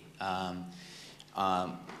sympathy. And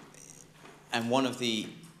one of the,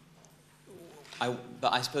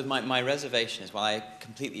 but I suppose my reservation is, while I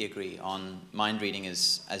completely agree on mind reading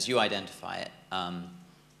as you identify it,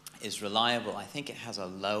 is reliable, I think it has a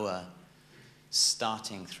lower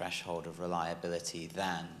starting threshold of reliability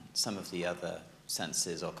than some of the other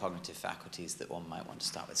senses or cognitive faculties that one might want to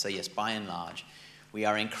start with. So yes, by and large, we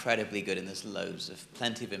are incredibly good, and there's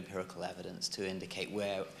plenty of empirical evidence to indicate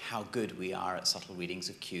how good we are at subtle readings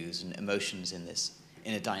of cues and emotions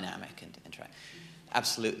in a dynamic and interact.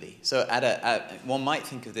 Absolutely. So one might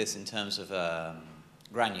think of this in terms of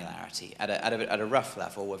granularity. At a rough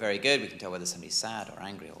level, we're very good. We can tell whether somebody's sad or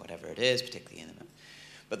angry or whatever it is, particularly in the moment.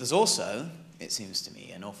 But there's also, it seems to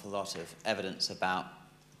me, an awful lot of evidence about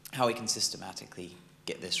how we can systematically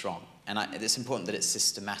get this wrong. And it's important that it's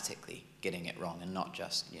systematically getting it wrong and not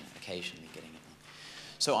just occasionally getting it wrong.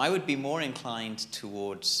 So I would be more inclined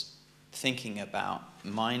towards thinking about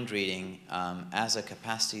mind reading as a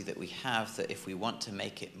capacity that we have, that if we want to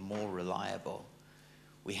make it more reliable,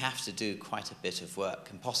 we have to do quite a bit of work,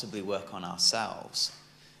 and possibly work on ourselves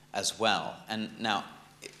as well. And now,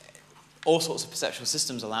 all sorts of perceptual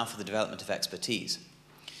systems allow for the development of expertise.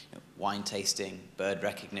 Wine tasting, bird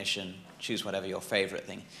recognition, choose whatever your favorite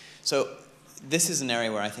thing. So this is an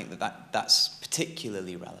area where I think that's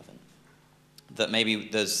particularly relevant. That maybe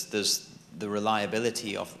there's the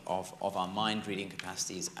reliability of our mind reading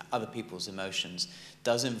capacities, other people's emotions,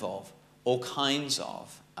 does involve all kinds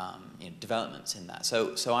of developments in that.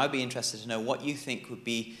 So I'd be interested to know what you think would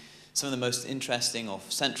be some of the most interesting or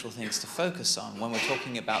central things to focus on when we're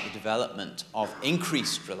talking about the development of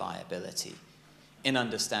increased reliability in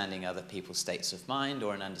understanding other people's states of mind,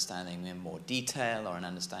 or in understanding in more detail, or in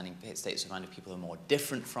understanding states of mind of people who are more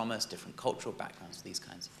different from us, different cultural backgrounds, these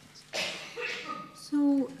kinds of things.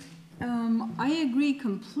 So I agree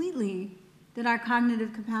completely that our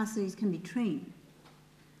cognitive capacities can be trained.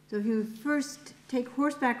 So if you first take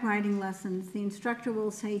horseback riding lessons, the instructor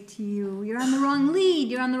will say to you, you're on the wrong lead,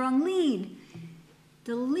 you're on the wrong lead.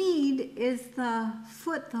 The lead is the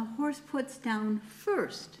foot the horse puts down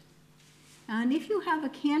first. And if you have a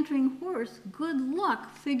cantering horse, good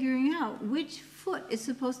luck figuring out which foot is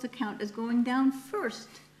supposed to count as going down first.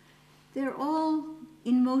 They're all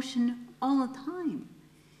in motion all the time.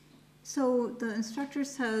 So the instructor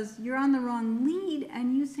says, you're on the wrong lead,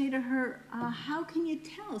 and you say to her, how can you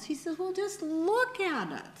tell? She says, well, just look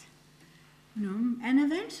at it. And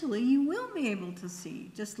eventually you will be able to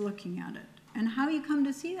see just looking at it. And how you come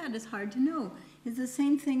to see that is hard to know. It's the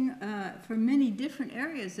same thing for many different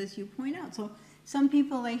areas, as you point out. So some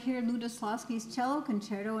people, they hear Lutoslawski's cello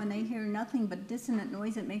concerto and they hear nothing but dissonant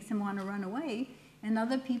noise that makes them want to run away. And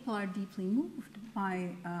other people are deeply moved by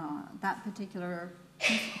that particular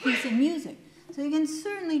piece of music. So you can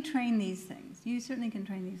certainly train these things. You certainly can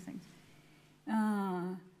train these things.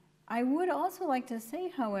 I would also like to say,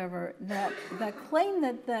 however, that the claim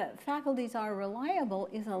that the faculties are reliable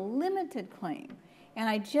is a limited claim. And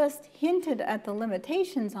I just hinted at the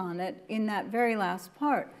limitations on it in that very last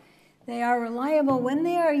part. They are reliable when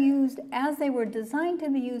they are used as they were designed to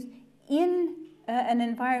be used in an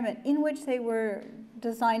environment in which they were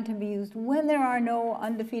designed to be used, when there are no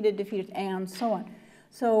undefeated, defeated, and so on.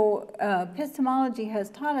 So epistemology has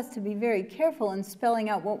taught us to be very careful in spelling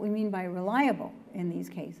out what we mean by reliable in these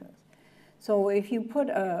cases. So if you put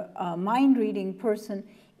a mind-reading person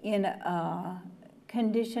in a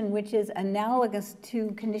condition which is analogous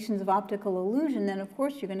to conditions of optical illusion, then of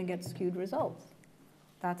course you're going to get skewed results.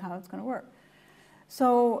 That's how it's going to work.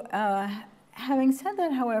 So having said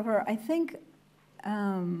that, however, I think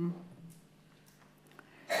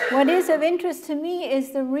what is of interest to me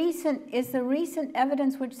is the recent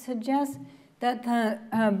evidence which suggests that the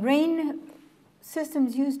brain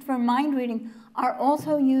systems used for mind reading are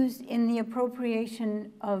also used in the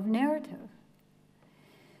appropriation of narrative.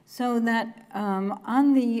 So that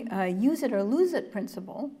on the use it or lose it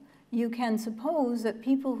principle, you can suppose that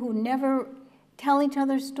people who never tell each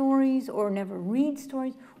other stories or never read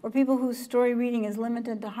stories, or people whose story reading is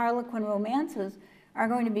limited to Harlequin romances, are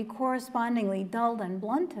going to be correspondingly dulled and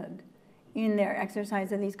blunted in their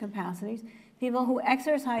exercise of these capacities. People who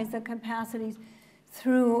exercise the capacities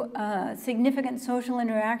through significant social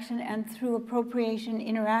interaction and through appropriation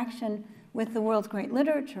interaction with the world's great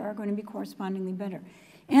literature are going to be correspondingly better.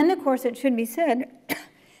 And of course, it should be said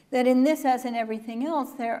that in this, as in everything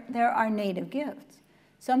else, there are native gifts.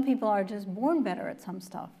 Some people are just born better at some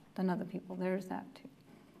stuff than other people. There's that too.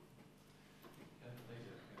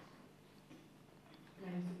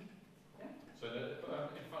 So in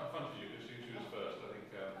front of you, she was first. I think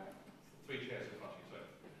 3 chairs in front of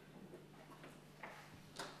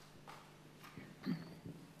you. So.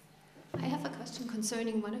 I have a question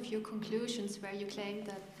concerning one of your conclusions, where you claim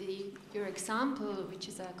that your example, which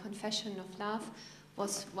is a confession of love,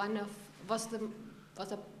 was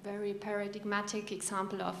a very paradigmatic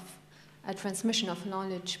example of a transmission of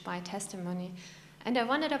knowledge by testimony. And I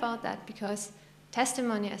wondered about that because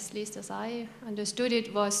testimony, at least as I understood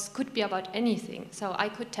it, could be about anything. So I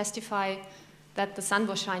could testify that the sun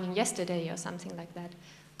was shining yesterday or something like that.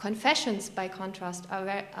 Confessions, by contrast,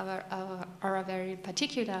 are a very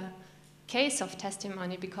particular case of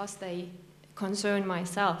testimony because they concern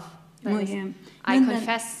myself. I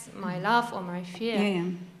confess my love or my fear. Yeah.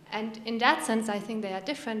 And in that sense, I think they are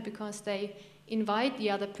different because they invite the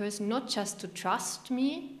other person not just to trust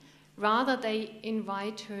me, rather they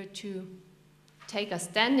invite her to take a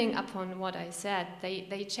standing upon what I said.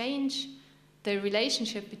 They change the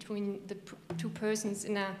relationship between the two persons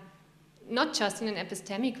not just in an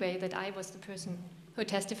epistemic way, that I was the person who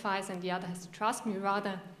testifies and the other has to trust me.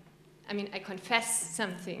 Rather, I confess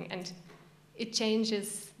something and it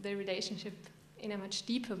changes the relationship in a much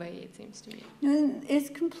deeper way, it seems to me. It's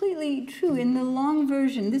completely true. In the long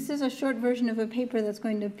version, this is a short version of a paper that's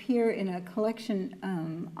going to appear in a collection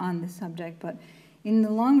on the subject, but in the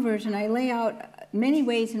long version, I lay out many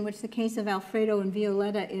ways in which the case of Alfredo and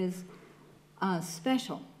Violetta is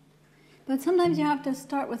special. But sometimes you have to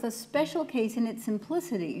start with a special case in its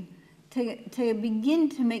simplicity to begin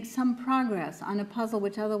to make some progress on a puzzle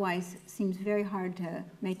which otherwise seems very hard to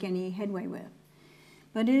make any headway with.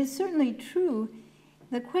 But it is certainly true.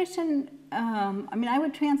 The question, I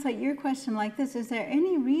would translate your question like this: is there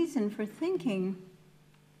any reason for thinking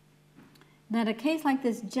that a case like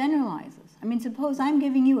this generalizes? Suppose I'm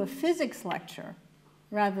giving you a physics lecture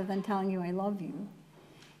rather than telling you I love you.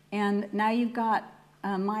 And now you've got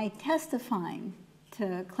my testifying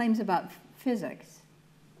to claims about physics.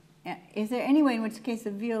 Is there any way in which the case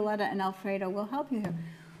of Violetta and Alfredo will help you here?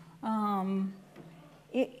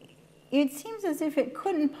 It seems as if it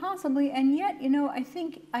couldn't possibly, and yet, I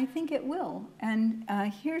think it will. And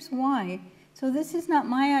here's why. So this is not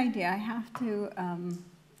my idea. I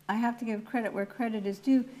have to give credit where credit is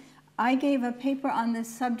due. I gave a paper on this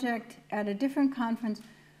subject at a different conference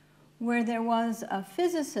where there was a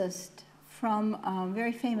physicist from a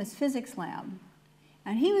very famous physics lab.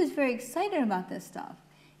 And he was very excited about this stuff.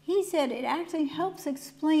 He said it actually helps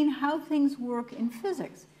explain how things work in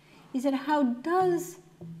physics. He said, how does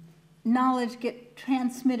knowledge get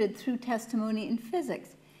transmitted through testimony in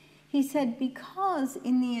physics? He said, because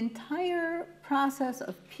in the entire process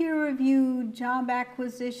of peer review, job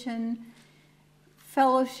acquisition,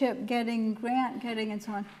 fellowship getting, grant getting, and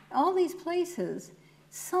so on, all these places,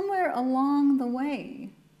 somewhere along the way,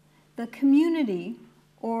 the community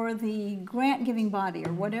or the grant-giving body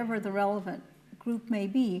or whatever the relevant group may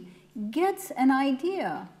be gets an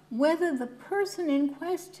idea whether the person in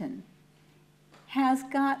question has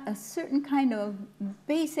got a certain kind of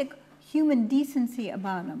basic human decency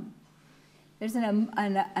about him. There's an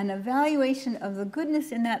evaluation of the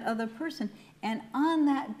goodness in that other person, and on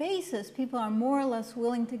that basis, people are more or less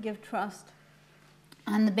willing to give trust.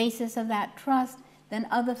 On the basis of that trust, then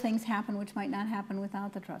other things happen which might not happen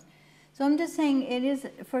without the trust. So I'm just saying it is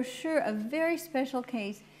for sure a very special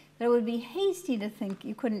case that it would be hasty to think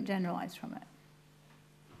you couldn't generalize from it.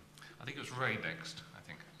 I think it was Ray next, I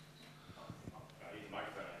think.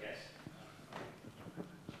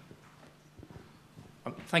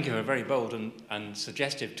 Thank you for a very bold and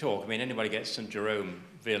suggestive talk. I mean, anybody gets St. Jerome,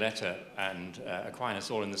 Violetta, and Aquinas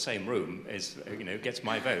all in the same room gets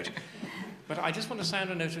my vote. But I just want to sound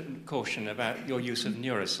a note of caution about your use of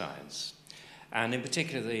neuroscience, and in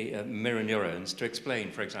particular the mirror neurons, to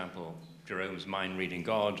explain, for example, Jerome's mind reading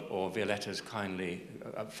God, or Violetta's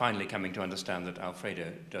finally coming to understand that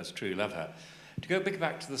Alfredo does truly love her. To go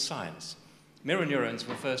back to the science, mirror neurons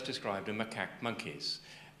were first described in macaque monkeys,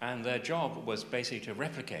 and their job was basically to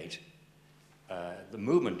replicate the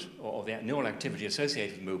movement or the neural activity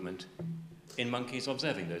associated with movement in monkeys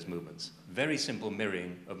observing those movements. Very simple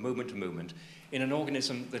mirroring of movement to movement in an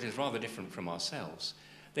organism that is rather different from ourselves.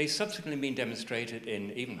 They've subsequently been demonstrated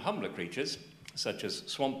in even humbler creatures, such as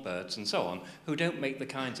swamp birds and so on, who don't make the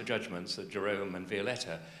kinds of judgments that Jerome and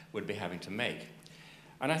Violetta would be having to make.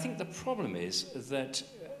 And I think the problem is that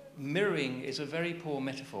mirroring is a very poor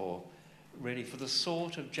metaphor, really, for the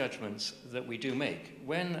sort of judgments that we do make.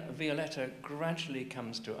 When Violetta gradually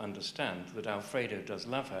comes to understand that Alfredo does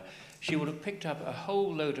love her, she would have picked up a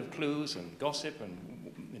whole load of clues and gossip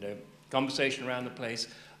and conversation around the place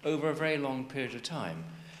over a very long period of time.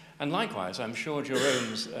 And likewise, I'm sure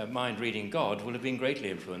Jerome's mind-reading God will have been greatly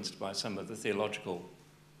influenced by some of the theological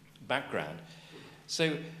background.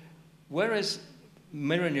 So, whereas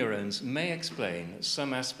mirror neurons may explain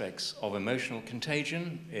some aspects of emotional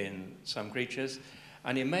contagion in some creatures,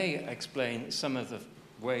 and it may explain some of the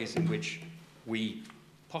ways in which we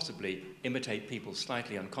possibly imitate people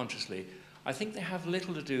slightly unconsciously, I think they have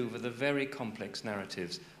little to do with the very complex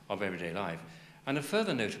narratives of everyday life. And a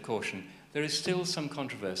further note of caution, there is still some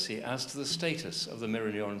controversy as to the status of the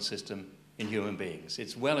mirror neuron system in human beings.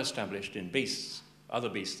 It's well established in beasts, other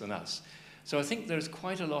beasts than us. So I think there's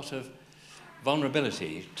quite a lot of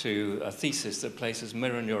vulnerability to a thesis that places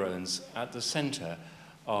mirror neurons at the center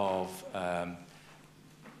of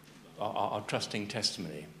our trusting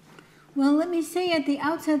testimony. Well, let me say at the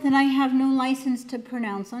outset that I have no license to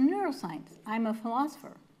pronounce on neuroscience. I'm a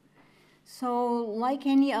philosopher. So like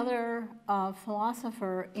any other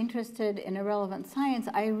philosopher interested in irrelevant science,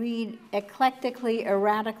 I read eclectically,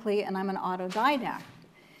 erratically, and I'm an autodidact.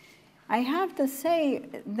 I have to say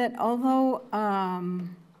that although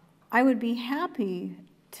I would be happy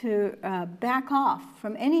to back off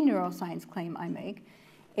from any neuroscience claim I make,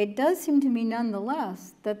 it does seem to me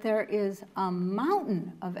nonetheless that there is a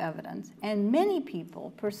mountain of evidence and many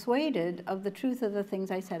people persuaded of the truth of the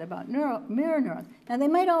things I said about mirror neurons. Now they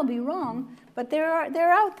might all be wrong, but they're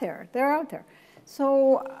out there. They're out there.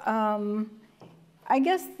 So I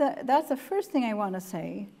guess that's the first thing I want to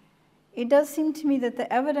say. It does seem to me that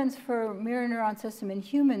the evidence for mirror neuron system in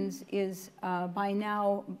humans is by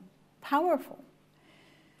now powerful.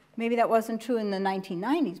 Maybe that wasn't true in the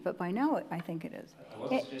 1990s, but by now I think it is. I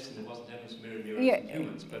wasn't suggesting there wasn't evidence of mirror neurons in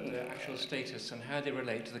humans, but their actual status and how they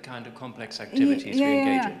relate to the kind of complex activities we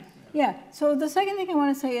engage in. Yeah, so the second thing I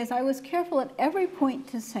want to say is I was careful at every point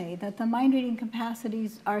to say that the mind-reading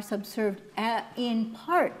capacities are subserved in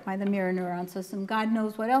part by the mirror neuron system. God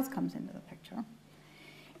knows what else comes into the picture.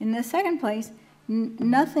 In the second place,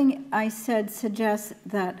 nothing I said suggests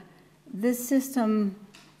that this system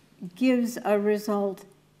gives a result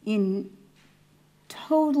in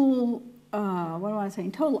total,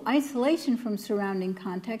 total isolation from surrounding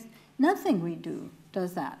context. Nothing we do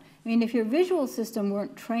does that. I mean, if your visual system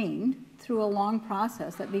weren't trained through a long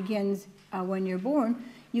process that begins when you're born,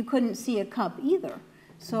 you couldn't see a cup either.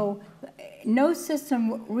 So no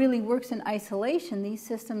system really works in isolation. These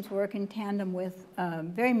systems work in tandem with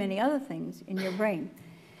very many other things in your brain.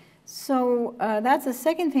 So that's the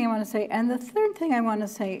second thing I want to say. And the third thing I want to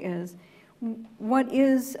say is, what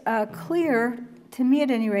is clear, to me at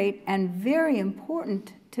any rate, and very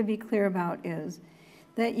important to be clear about is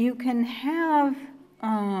that you can have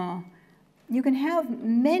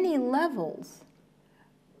many levels,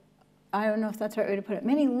 I don't know if that's the right way to put it,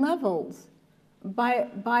 many levels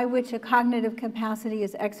by which a cognitive capacity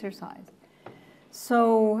is exercised.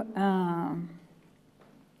 So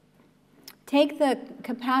take the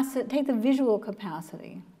visual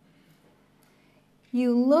capacity.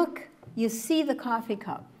 You look, you see the coffee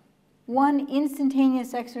cup. One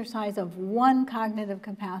instantaneous exercise of one cognitive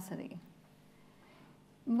capacity.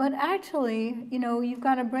 But actually, you know, you've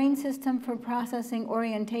got a brain system for processing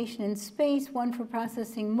orientation in space, one for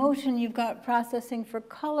processing motion, you've got processing for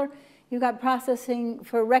color, you've got processing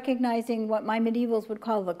for recognizing what my medievals would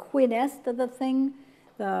call the quid est of the thing,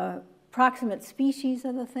 the proximate species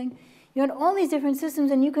of the thing. You had all these different systems,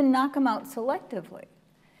 and you can knock them out selectively.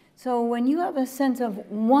 So when you have a sense of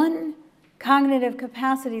one cognitive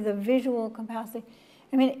capacity, the visual capacity,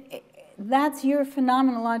 I mean, that's your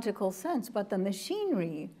phenomenological sense, but the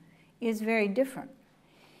machinery is very different.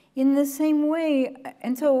 In the same way,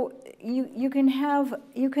 and so you can have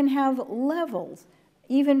levels,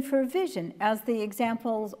 even for vision, as the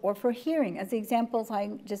examples, or for hearing, as the examples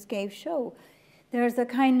I just gave show. There's a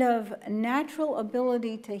kind of natural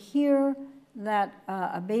ability to hear that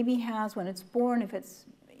a baby has when it's born, if its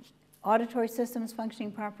auditory system is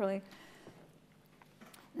functioning properly.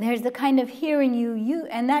 There's the kind of hearing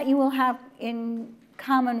and that you will have in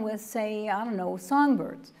common with, say, I don't know,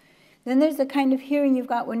 songbirds. Then there's the kind of hearing you've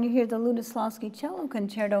got when you hear the Lutoslawski cello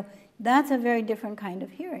concerto. That's a very different kind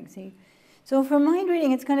of hearing, see? So for mind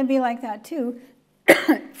reading, it's going to be like that too.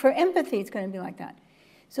 For empathy, it's going to be like that.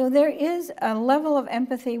 So there is a level of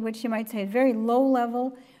empathy, which you might say is very low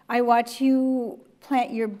level. I watch you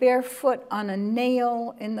plant your bare foot on a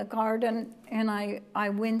nail in the garden, and I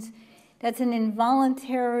wince. That's an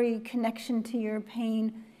involuntary connection to your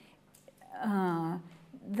pain.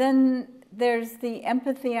 Then there's the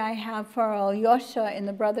empathy I have for Alyosha in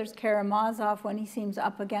the Brothers Karamazov when he seems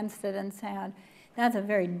up against it and sad. That's a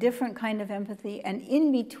very different kind of empathy. And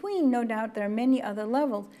in between, no doubt, there are many other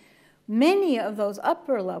levels. Many of those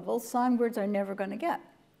upper levels, songbirds are never going to get.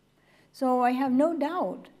 So I have no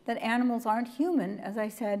doubt that animals aren't human, as I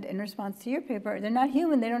said in response to your paper. They're not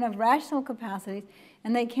human, they don't have rational capacities,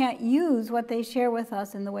 and they can't use what they share with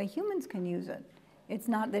us in the way humans can use it. It's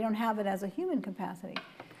not, they don't have it as a human capacity.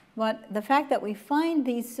 But the fact that we find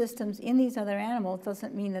these systems in these other animals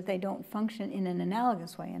doesn't mean that they don't function in an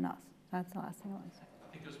analogous way in us. That's the last thing I want to say.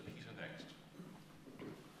 I think it was Peter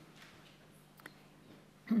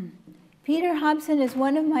next. Peter Hobson is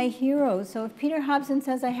one of my heroes, so if Peter Hobson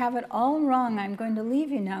says I have it all wrong, I'm going to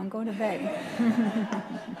leave you now and go to bed.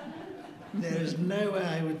 There is no way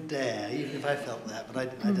I would dare, even if I felt that, but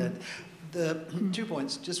I don't. The 2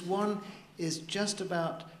 points. Just one is just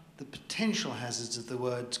about the potential hazards of the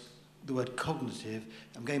word cognitive.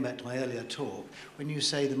 I'm going back to my earlier talk. When you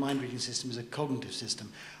say the mind-reading system is a cognitive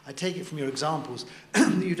system, I take it from your examples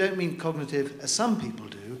that you don't mean cognitive, as some people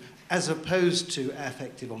do, as opposed to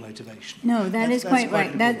affective or motivational. No, that's quite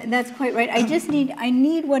right. That's quite right. I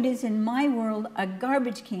need what is in my world a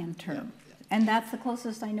garbage can term. Yeah. And that's the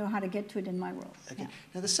closest I know how to get to it in my world. Okay. Yeah.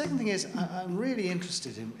 Now, the second thing is, I'm really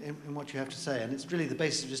interested in what you have to say, and it's really the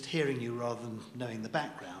basis of just hearing you rather than knowing the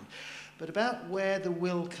background, but about where the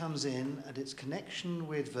will comes in and its connection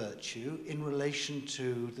with virtue in relation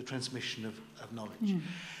to the transmission of knowledge. Mm.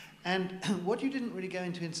 And what you didn't really go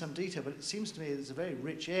into in some detail, but it seems to me it's a very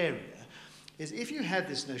rich area, is if you have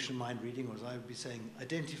this notion of mind reading, or as I would be saying,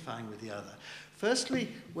 identifying with the other, firstly,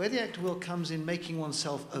 where the act of will comes in making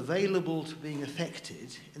oneself available to being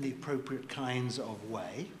affected in the appropriate kinds of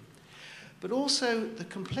way, but also the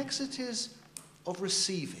complexities of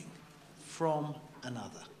receiving from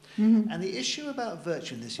another. Mm-hmm. And the issue about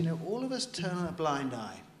virtue in this, all of us turn a blind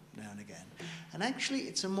eye now and again. And actually,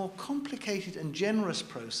 it's a more complicated and generous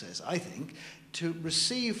process, I think, to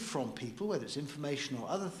receive from people, whether it's information or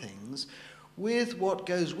other things, with what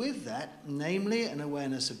goes with that, namely an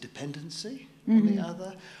awareness of dependency on the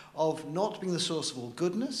other, of not being the source of all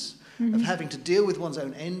goodness, of having to deal with one's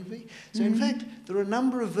own envy. So in fact, there are a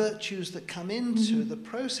number of virtues that come into the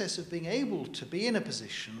process of being able to be in a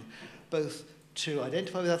position both to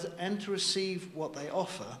identify with others and to receive what they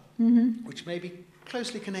offer, which may be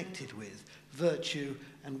closely connected with virtue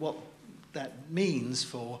and what that means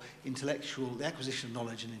for the acquisition of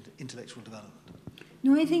knowledge and intellectual development.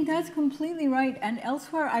 No, I think that's completely right. And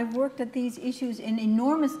elsewhere, I've worked at these issues in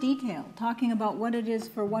enormous detail, talking about what it is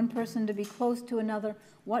for one person to be close to another,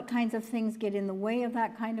 what kinds of things get in the way of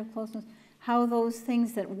that kind of closeness, how those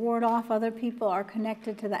things that ward off other people are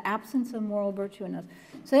connected to the absence of moral virtue in us.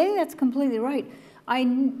 So I think that's completely right.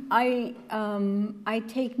 I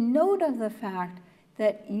take note of the fact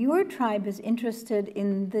that your tribe is interested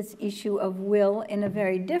in this issue of will in a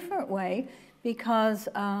very different way, because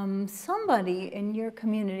somebody in your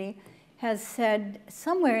community has said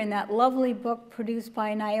somewhere in that lovely book produced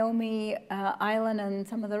by Naomi Island and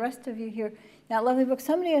some of the rest of you here, that lovely book,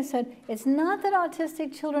 somebody has said, it's not that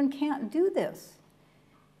autistic children can't do this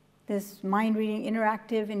mind-reading,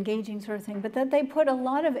 interactive, engaging sort of thing, but that they put a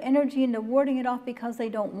lot of energy into warding it off because they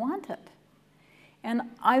don't want it. And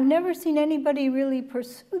I've never seen anybody really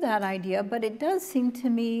pursue that idea, but it does seem to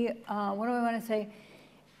me, what do I want to say?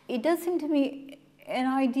 It does seem to me an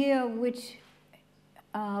idea which,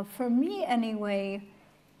 for me anyway,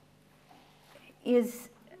 is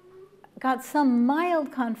got some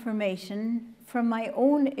mild confirmation from my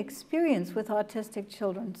own experience with autistic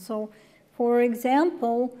children. So, for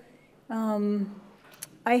example,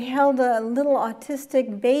 I held a little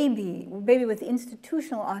autistic baby with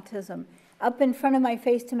institutional autism, up in front of my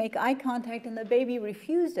face to make eye contact, and the baby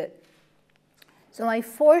refused it. So I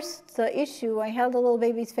forced the issue. I held the little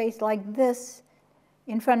baby's face like this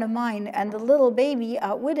in front of mine, and the little baby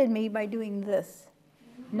outwitted me by doing this.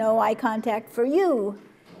 No eye contact for you.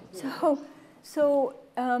 So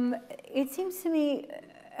it seems to me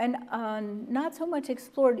an not so much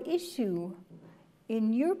explored issue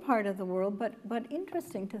in your part of the world, but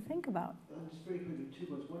interesting to think about. Just very quickly, 2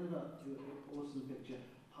 points. One about your autism picture.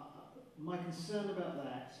 My concern about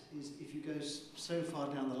that is if you go so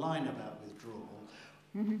far down the line about withdrawal,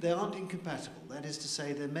 they aren't incompatible. That is to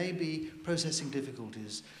say, there may be processing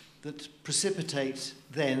difficulties that precipitate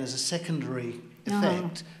then as a secondary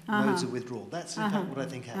effect modes of withdrawal. That's in fact what I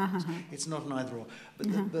think happens. It's not an either or.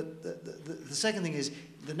 But the second thing is,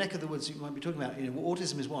 the neck of the woods you might be talking about,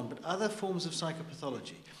 autism is one, but other forms of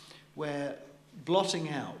psychopathology where blotting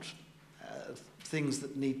out things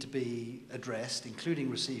that need to be addressed, including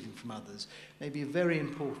receiving from others, may be a very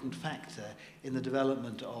important factor in the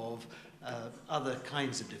development of other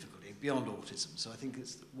kinds of difficulty beyond autism. So I think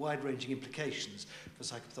it's wide-ranging implications for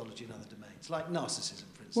psychopathology in other domains, like narcissism,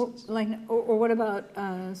 for instance. Well, or what about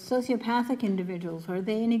sociopathic individuals? Are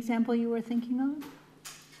they an example you were thinking of?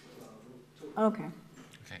 Okay.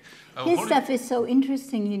 His stuff is so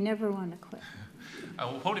interesting, you never want to quit.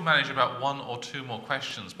 We'll probably manage about 1 or 2 more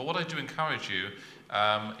questions, but what I do encourage you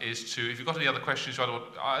is to, if you've got any other questions,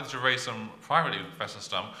 either to raise them privately with Professor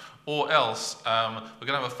Stump, or else we're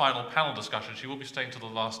going to have a final panel discussion. She will be staying till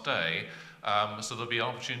the last day, so there'll be an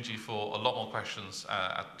opportunity for a lot more questions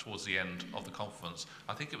towards the end of the conference.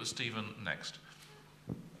 I think it was Stephen next.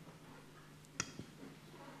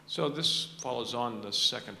 So this follows on the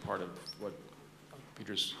second part of what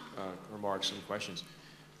Peter's remarks and questions.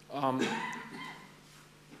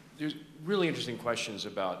 There's really interesting questions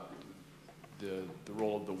about the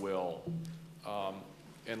role of the will,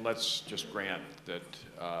 and let's just grant that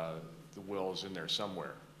the will is in there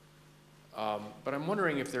somewhere. But I'm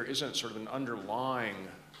wondering if there isn't sort of an underlying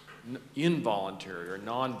involuntary or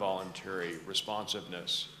non-voluntary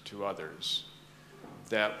responsiveness to others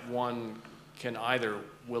that one can either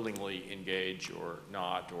willingly engage or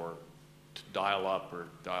not, or to dial up or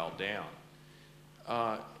dial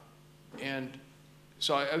down. And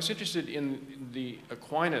so I was interested in the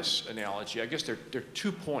Aquinas analogy. I guess there are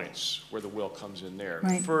 2 points where the will comes in there.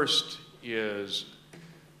 Right. First is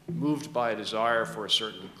moved by a desire for a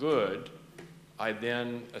certain good, I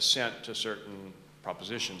then assent to certain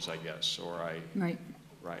propositions, I guess, or I... Right.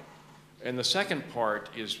 Right. And the second part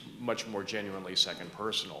is much more genuinely second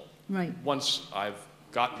personal. Right. Once I've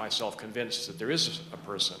got myself convinced that there is a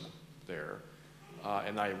person there,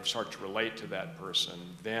 and I start to relate to that person,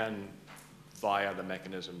 then via the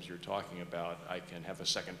mechanisms you're talking about, I can have a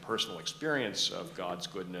second personal experience of God's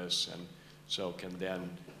goodness, and so can then...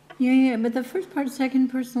 Yeah, but the first part is second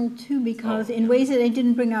personal too, because in ways that I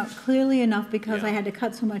didn't bring out clearly enough because I had to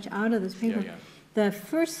cut so much out of this paper. The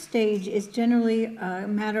first stage is generally a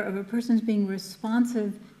matter of a person's being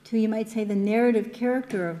responsive to, you might say, the narrative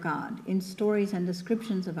character of God in stories and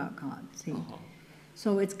descriptions about God, see?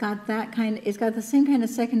 So it's got that it's got the same kind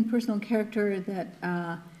of second personal character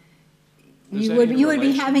that you would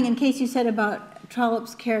be having in case you said about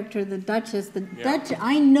Trollope's character, the Duchess. Duchess,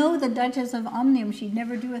 I know the Duchess of Omnium, she'd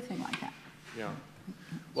never do a thing like that. Yeah.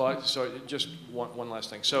 Well, so just one last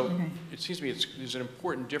thing. So it seems to me there's an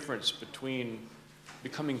important difference between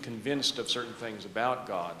becoming convinced of certain things about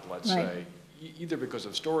God, let's say, either because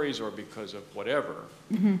of stories or because of whatever,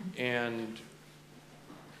 and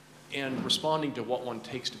responding to what one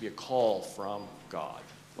takes to be a call from God,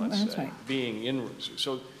 let's say, being in.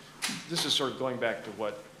 So this is sort of going back to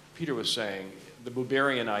what Peter was saying, the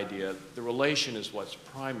Buberian idea, the relation is what's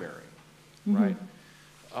primary, right?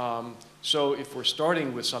 So if we're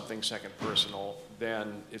starting with something second personal,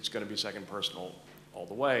 then it's going to be second personal all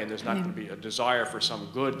the way, and there's not going to be a desire for some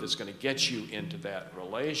good that's going to get you into that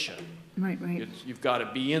relation. Right. You've got to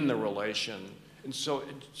be in the relation. And so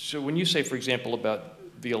when you say, for example, about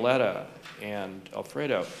Violetta and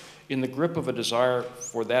Alfredo, in the grip of a desire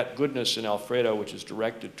for that goodness in Alfredo, which is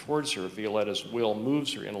directed towards her, Violetta's will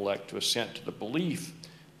moves her intellect to assent to the belief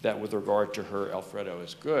that with regard to her, Alfredo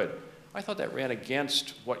is good. I thought that ran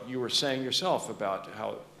against what you were saying yourself about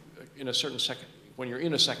how when you're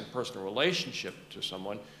in a second person relationship to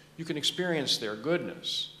someone, you can experience their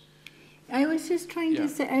goodness. I was just trying to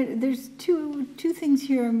say, there's two things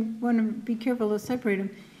here. I want to be careful to separate them.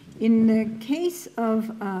 In the case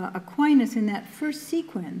of Aquinas in that first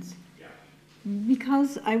sequence,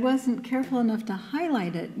 because I wasn't careful enough to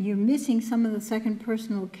highlight it, you're missing some of the second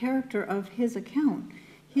personal character of his account.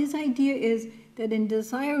 His idea is that in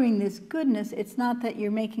desiring this goodness, it's not that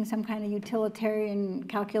you're making some kind of utilitarian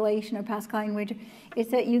calculation or Pascalian wager.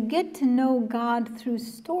 It's that you get to know God through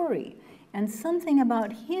story. And something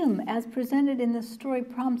about him, as presented in the story,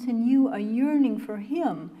 prompts in you a yearning for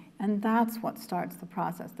him. And that's what starts the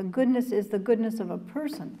process. The goodness is the goodness of a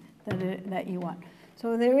person that you want.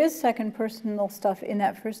 So there is second personal stuff in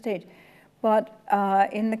that first stage. But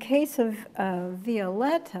in the case of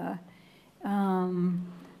Violetta,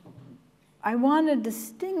 I want to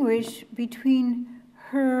distinguish between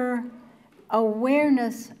her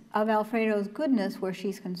awareness of Alfredo's goodness where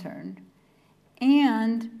she's concerned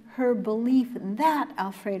and her belief that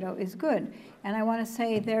Alfredo is good. And I want to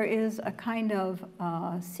say there is a kind of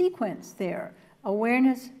sequence there.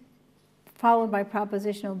 Awareness followed by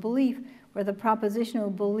propositional belief, where the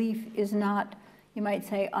propositional belief is not, you might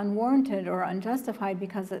say, unwarranted or unjustified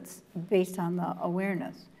because it's based on the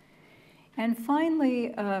awareness. And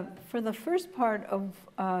finally, for the first part of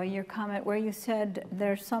your comment where you said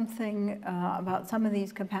there's something about some of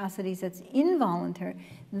these capacities that's involuntary,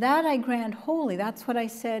 that I grant wholly. That's what I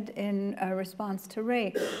said in response to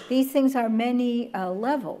Ray. These things are many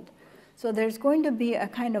leveled. So there's going to be a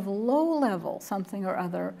kind of low level something or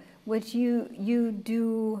other which you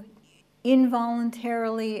do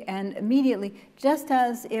involuntarily and immediately, just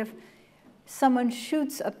as if someone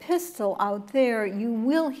shoots a pistol out there, you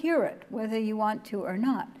will hear it, whether you want to or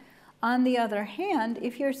not. On the other hand,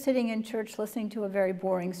 if you're sitting in church listening to a very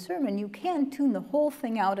boring sermon, you can tune the whole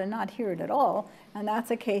thing out and not hear it at all, and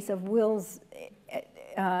that's a case of wills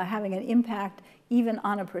having an impact even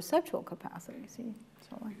on a perceptual capacity, see?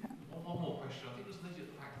 So like that. One more question. I think it was Lydia at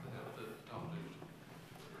the back of the head with the dark blue.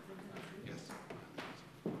 Yes.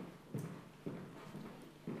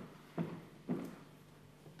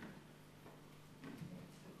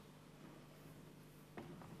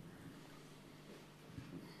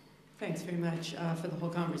 Thanks very much for the whole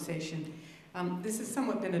conversation. This has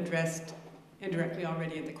somewhat been addressed indirectly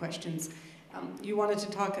already in the questions. You wanted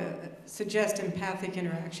to suggest empathic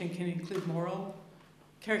interaction can include moral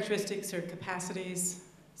characteristics or capacities,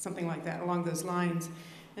 something like that, along those lines,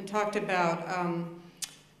 and talked about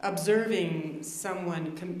observing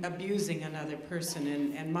someone abusing another person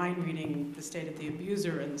and mind reading the state of the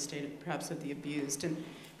abuser and the state of perhaps of the abused. And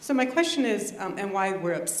so my question is, and why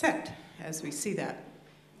we're upset as we see that.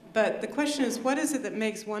 But the question is, what is it that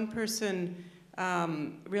makes one person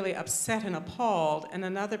really upset and appalled and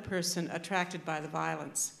another person attracted by the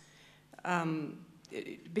violence?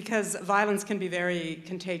 Because violence can be very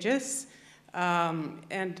contagious.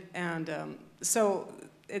 So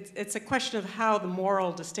it's a question of how the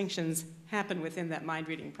moral distinctions happen within that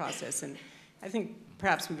mind-reading process. And I think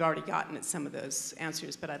perhaps we've already gotten at some of those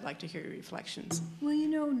answers, but I'd like to hear your reflections. Well, you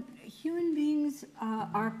know, human beings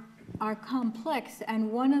are complex, and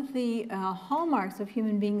one of the hallmarks of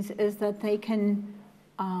human beings is that they can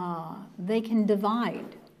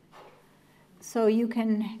divide. So you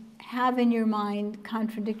can have in your mind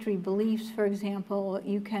contradictory beliefs, for example.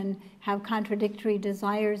 You can have contradictory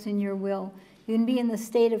desires in your will. You can be in the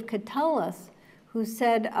state of Catullus, who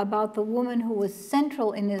said about the woman who was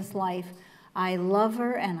central in his life, I love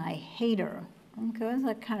her and I hate her. Okay, it's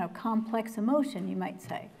a kind of complex emotion, you might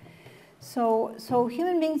say. So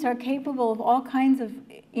human beings are capable of all kinds of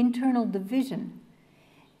internal division.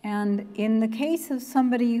 And in the case of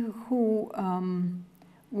somebody who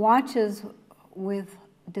watches with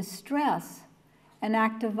distress an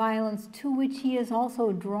act of violence to which he is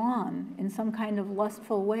also drawn in some kind of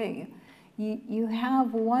lustful way, you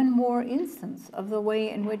have one more instance of the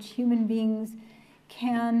way in which human beings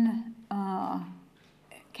can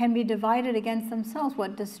be divided against themselves.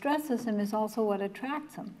 What distresses them is also what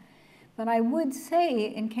attracts them. But I would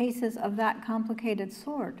say, in cases of that complicated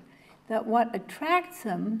sort, that what attracts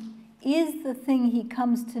him is the thing he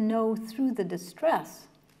comes to know through the distress.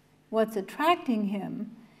 What's attracting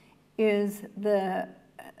him is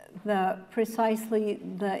precisely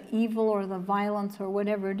the evil or the violence or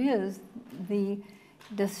whatever it is, the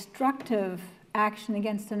destructive action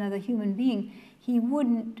against another human being. He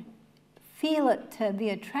wouldn't feel it to be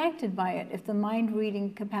attracted by it if the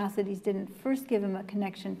mind-reading capacities didn't first give him a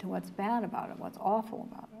connection to what's bad about it, what's awful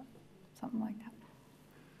about it, something like that.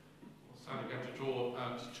 Well, we're going to draw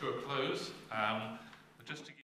to a close. Just to